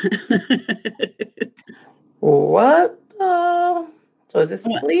 What? So is this a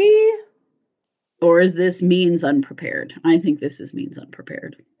plea? Or is this means unprepared? I think this is means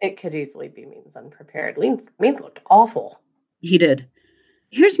unprepared. It could easily be means unprepared. Means looked awful. He did.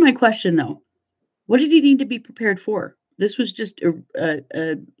 Here's my question, though. What did he need to be prepared for? This was just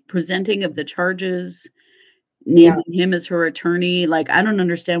a presenting of the charges, naming him as her attorney. Like, I don't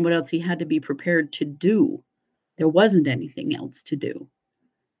understand what else he had to be prepared to do. There wasn't anything else to do.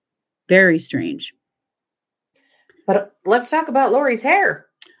 Very strange. But let's talk about Lori's hair.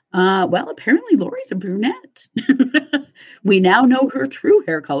 Well, apparently Lori's a brunette. We now know her true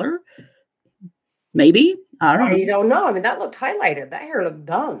hair color. Maybe. I don't know. I don't know. I mean, that looked highlighted. That hair looked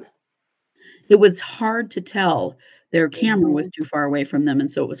done. It was hard to tell. Their camera was too far away from them,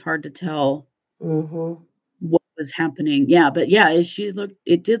 and so it was hard to tell what was happening. Yeah, but yeah,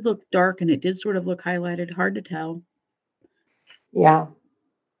 it did look dark, and it did sort of look highlighted. Hard to tell. Yeah.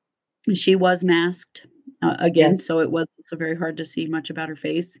 She was masked again, so it was also very hard to see much about her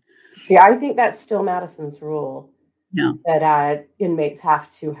face. See, I think that's still Madison's rule. Yeah. That inmates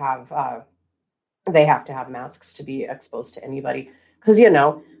have to have masks to be exposed to anybody. Because,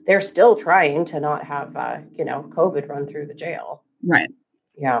 they're still trying to not have, COVID run through the jail. Right.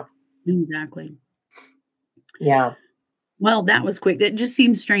 Yeah. Exactly. Yeah. Well, that was quick. It just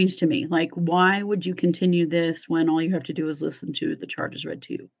seems strange to me. Like, why would you continue this when all you have to do is listen to the charges read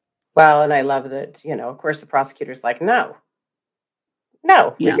to you? Well, and I love that, of course, the prosecutor's like, no,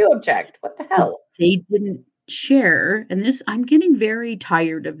 we do object. What the hell? They didn't share. And I'm getting very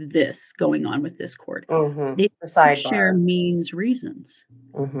tired of this going on with this court. They didn't share means reasons.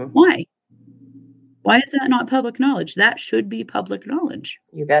 Mm-hmm. Why? Why is that not public knowledge? That should be public knowledge.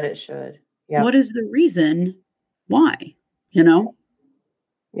 You bet it should. Yeah. What is the reason why?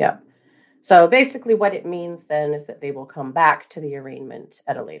 Yeah. So basically what it means then is that they will come back to the arraignment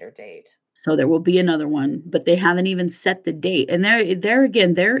at a later date. So there will be another one, but they haven't even set the date. And there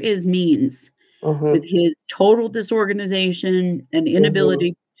again, there is means with his total disorganization and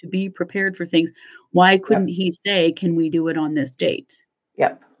inability to be prepared for things. Why couldn't he say, can we do it on this date?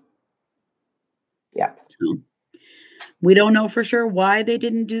 Yep. So we don't know for sure why they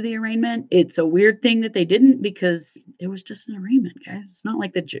didn't do the arraignment. It's a weird thing that they didn't, because it was just an arraignment, guys. It's not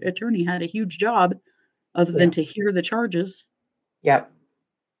like the attorney had a huge job other than to hear the charges. Yep.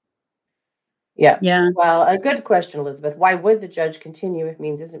 Yeah. Yeah. Well, a good question, Elizabeth. Why would the judge continue if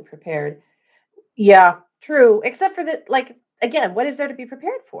means isn't prepared? Yeah, true. Except for that, again, what is there to be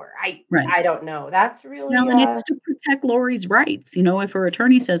prepared for? I don't know. That's really... and it's to protect Lori's rights. If her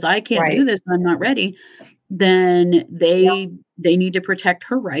attorney says, I can't do this, I'm not ready, then they need to protect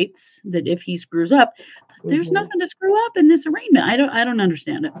her rights, that if he screws up, there's nothing to screw up in this arraignment. I don't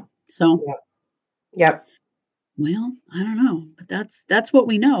understand it. So, Yep. Well, I don't know, but that's what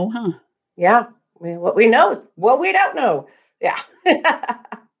we know, huh? Yeah. What we know is what we don't know. Yeah.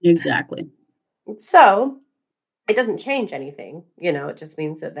 Exactly. So it doesn't change anything. It just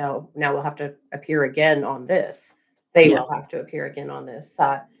means that now we'll have to appear again on this. They will have to appear again on this.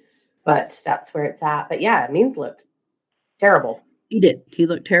 But that's where it's at. But yeah, means looked terrible. He did. He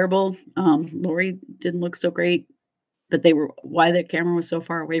looked terrible. Lori didn't look so great, but why the camera was so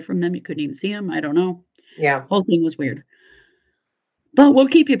far away from them, you couldn't even see him. I don't know. Yeah. Whole thing was weird. But we'll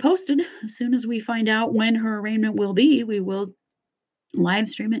keep you posted. As soon as we find out when her arraignment will be, we will live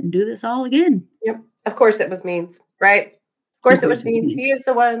stream it and do this all again. Yep. Of course it was Means, right? Of course it was Means. He is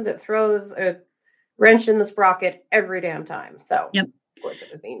the one that throws a wrench in the sprocket every damn time. So of course it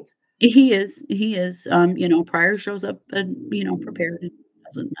was Means. He is. Pryor shows up and, prepared. It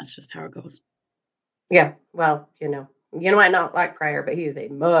doesn't. That's just how it goes. Yeah. Well, I not like Pryor, but he is a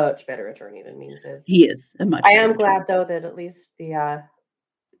much better attorney than Means is. He is a much. I am glad though that at least the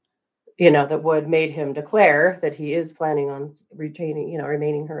that Wood made him declare that he is planning on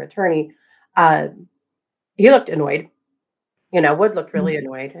remaining her attorney. He looked annoyed. Wood looked really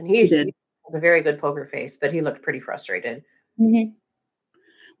annoyed, and he did. He has a very good poker face, but he looked pretty frustrated. Mm-hmm.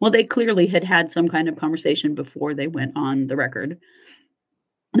 Well, they clearly had some kind of conversation before they went on the record.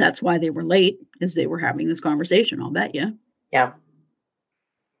 That's why they were late, is they were having this conversation. I'll bet you. Yeah.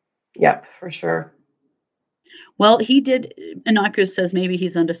 Yep, for sure. Well, he did. Innocuous says maybe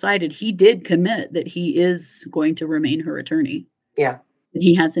he's undecided. He did commit that he is going to remain her attorney. Yeah.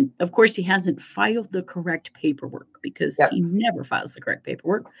 He hasn't filed the correct paperwork, because he never files the correct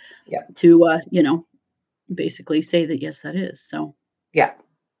paperwork. Yeah. To, basically say that, yes, that is. So. Yeah.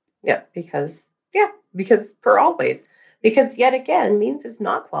 Yeah. Because Yeah, because because yet again, Means is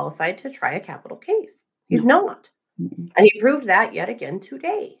not qualified to try a capital case. He's not. Mm-mm. And he proved that yet again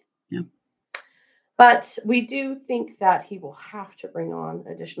today. Yeah. But we do think that he will have to bring on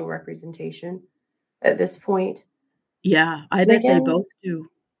additional representation at this point. Yeah, I And bet they again, both do.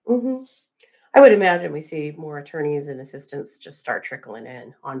 I would imagine we see more attorneys and assistants just start trickling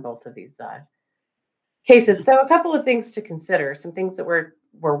in on both of these cases. So a couple of things to consider, some things that we're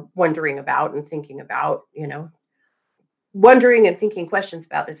wondering about and thinking about, wondering and thinking questions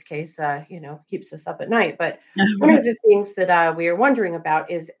about this case, keeps us up at night. But one of the things that we are wondering about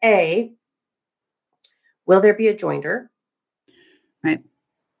is A, will there be a joinder? Right.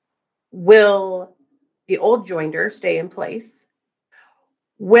 Will the old joinder stay in place?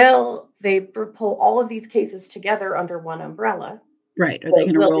 Will they pull all of these cases together under one umbrella? Right. Are they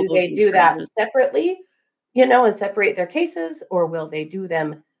going to roll Do those they new do that charges? separately, and separate their cases, or will they do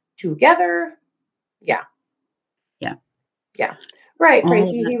them together? Yeah. Yeah. Yeah. Right, All of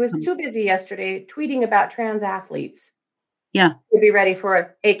Cranky. that He was comes- too busy yesterday tweeting about trans athletes Yeah. to be ready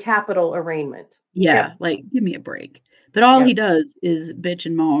for a capital arraignment. Yeah. Like, give me a break. But all Yep. he does is bitch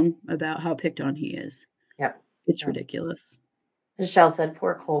and moan about how picked on he is. Yep. It's Yep. ridiculous. Michelle said,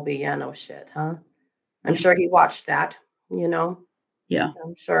 poor Colby. Yeah, no shit, huh? I'm Yeah. sure he watched that, Yeah.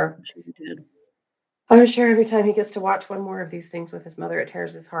 I'm sure. He did. I'm sure every time he gets to watch one more of these things with his mother, it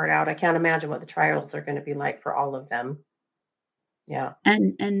tears his heart out. I can't imagine what the trials are going to be like for all of them. Yeah.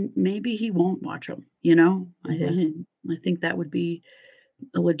 And maybe he won't watch them, I think that would be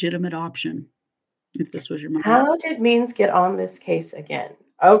a legitimate option if this was your mom. How did Means get on this case again?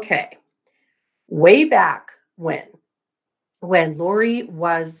 Okay. Way back when Lori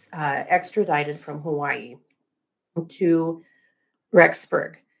was extradited from Hawaii to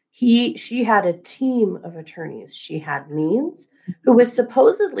Rexburg, she had a team of attorneys. She had Means, who was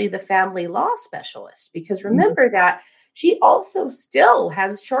supposedly the family law specialist, because remember that she also still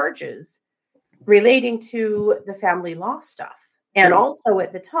has charges relating to the family law stuff. And Right. also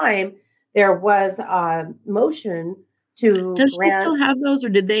at the time, there was a motion to Does she grant. still have those, or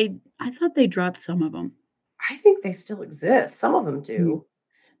did they? I thought they dropped some of them. I think they still exist. Some of them do.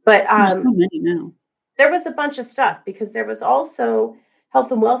 But There's so many now. there was a bunch of stuff, because there was also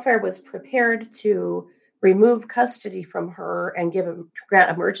Health and Welfare was prepared to remove custody from her and grant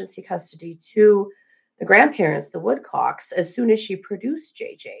emergency custody to the grandparents, the Woodcocks, as soon as she produced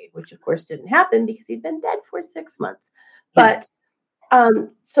JJ, which of course didn't happen because he'd been dead for 6 months. Yeah. But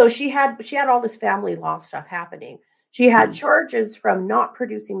so she had all this family law stuff happening. She had charges from not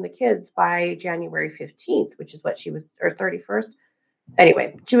producing the kids by January 15th, which is what she was, or 31st.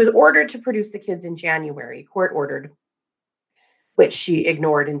 Anyway, she was ordered to produce the kids in January, court ordered, which she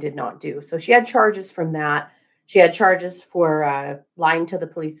ignored and did not do. So she had charges from that. She had charges for lying to the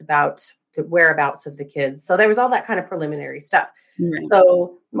police about the whereabouts of the kids. So there was all that kind of preliminary stuff. Right.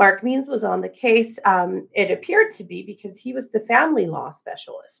 So Mark Means was on the case. It appeared to be because he was the family law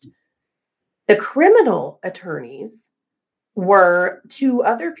specialist. The criminal attorneys were two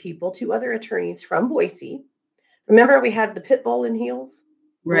other attorneys from Boise. Remember, we had the pit bull in heels,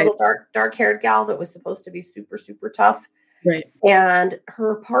 Right. little dark-haired gal that was supposed to be super, super tough. Right. And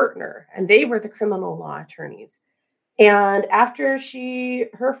her partner, and they were the criminal law attorneys. And after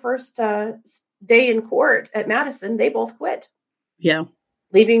her first day in court at Madison, they both quit. Yeah.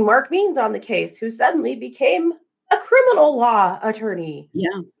 Leaving Mark Means on the case, who suddenly became a criminal law attorney.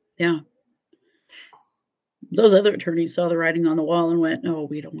 Yeah. Yeah. Those other attorneys saw the writing on the wall and went, "No,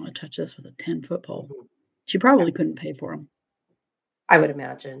 we don't want to touch this with a 10-foot pole." She probably couldn't pay for them. I would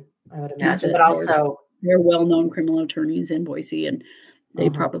imagine. But also, they're well-known criminal attorneys in Boise, and they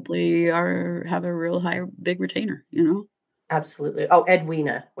probably have a real big retainer, Absolutely. Oh,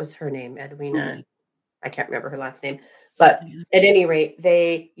 Edwina was her name. Edwina. I can't remember her last name. But at any rate,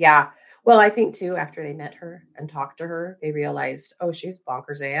 well, I think too, after they met her and talked to her, they realized, oh, she's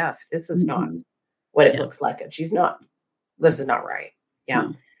bonkers AF. This is not what it looks like. And this is not right. Yeah.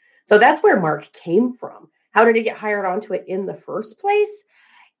 No. So that's where Mark came from. How did he get hired onto it in the first place?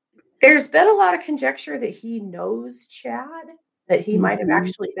 There's been a lot of conjecture that he knows Chad, that he might have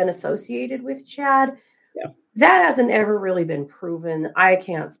actually been associated with Chad. Yeah. That hasn't ever really been proven. I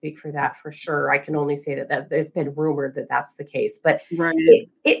can't speak for that for sure. I can only say that there's been rumored that that's the case, but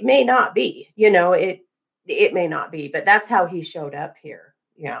it may not be, it may not be, but that's how he showed up here.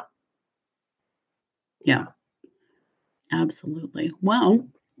 Yeah. Yeah. Absolutely. Well,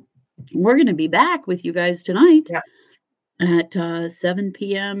 we're going to be back with you guys tonight at 7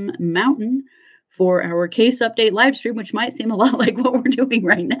 p.m. Mountain for our case update live stream, which might seem a lot like what we're doing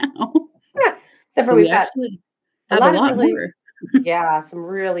right now. Yeah. Except for we've got a lot more. Yeah, some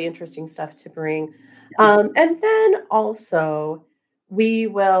really interesting stuff to bring. And then also we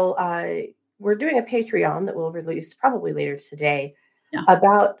will we're doing a Patreon that we'll release probably later today Yeah.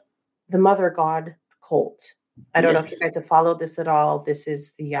 about the Mother God cult. I don't know if you Yes. guys have followed this at all. This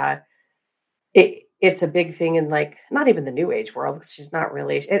is the it's a big thing in like not even the new age world. She's not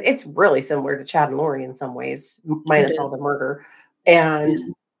really. It's really similar to Chad and Lori in some ways, minus all is. the murder. And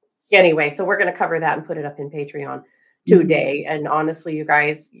anyway, so we're going to cover that and put it up in Patreon today. And honestly, you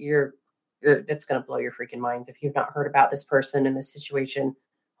guys, it's going to blow your freaking minds if you've not heard about this person and this situation.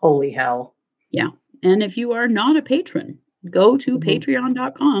 Holy hell! Yeah, and if you are not a patron, go to Mhm.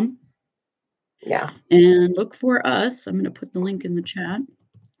 patreon.com. Yeah. And look for us. I'm going to put the link in the chat.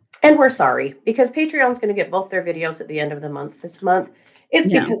 And we're sorry because Patreon's going to get both their videos at the end of the month this month. It's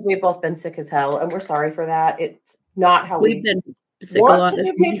because we've both been sick as hell, and we're sorry for that. It's not how We've been sick a want lot to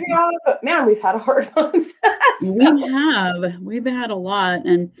this do month. Patreon, but man, we've had a hard month. We've had a lot.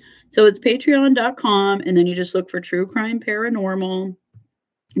 And so it's patreon.com, and then you just look for True Crime Paranormal.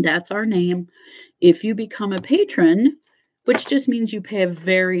 That's our name. If you become a patron, which just means you pay a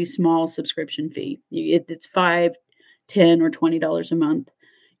very small subscription fee, it's $5, $10, or $20 a month,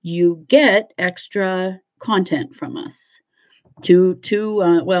 you get extra content from us.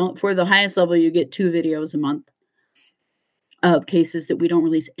 Well, for the highest level, you get 2 videos a month of cases that we don't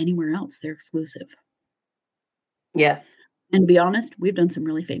release anywhere else. They're exclusive. Yes. And to be honest, we've done some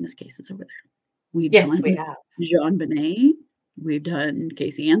really famous cases over there. We have. John Bonet. We've done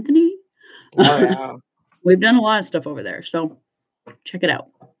Casey Anthony. Oh, yeah. We've done a lot of stuff over there. So check it out.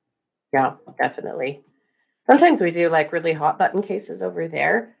 Yeah, definitely. Sometimes we do like really hot button cases over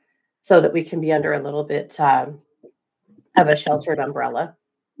there so that we can be under a little bit of a sheltered umbrella.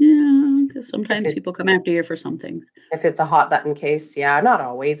 Yeah, because sometimes people come after you for some things. If it's a hot button case, yeah, not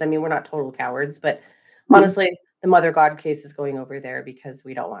always. I mean, we're not total cowards, but honestly, the Mother God case is going over there because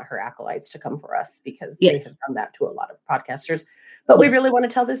we don't want her acolytes to come for us because they have done that to a lot of podcasters. But we really want to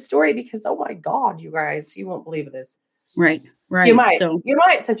tell this story because, oh my God, you guys, you won't believe this. Right. You might,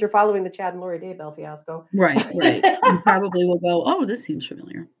 since you're following the Chad and Lori Daybell fiasco. Right. You probably will go, oh, this seems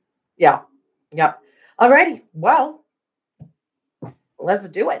familiar. Yeah. All righty. Well, let's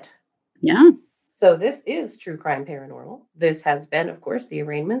do it. Yeah. So this is True Crime Paranormal. This has been, of course, the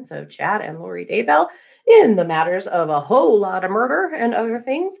arraignments of Chad and Lori Daybell in the matters of a whole lot of murder and other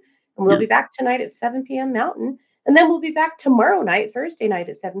things. And we'll be back tonight at 7 p.m. Mountain. And then we'll be back tomorrow night, Thursday night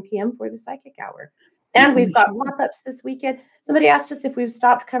at 7 p.m. for the Psychic Hour. And we've got pop-ups this weekend. Somebody asked us if we've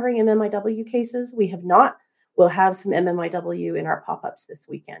stopped covering MMIW cases. We have not. We'll have some MMIW in our pop-ups this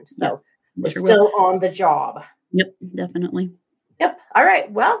weekend. So we're still on the job. Yep, definitely. Yep. All right.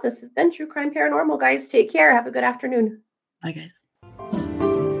 Well, this has been True Crime Paranormal, guys. Take care. Have a good afternoon. Bye, guys.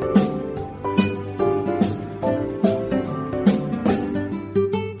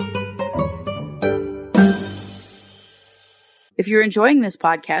 If you're enjoying this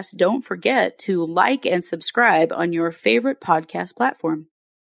podcast, don't forget to like and subscribe on your favorite podcast platform.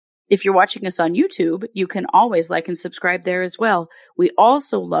 If you're watching us on YouTube, you can always like and subscribe there as well. We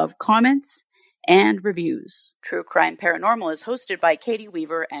also love comments and reviews. True Crime Paranormal is hosted by Katie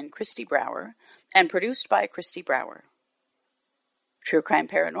Weaver and Christy Brower and produced by Christy Brower. True Crime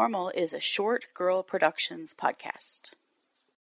Paranormal is a Short Girl Productions podcast.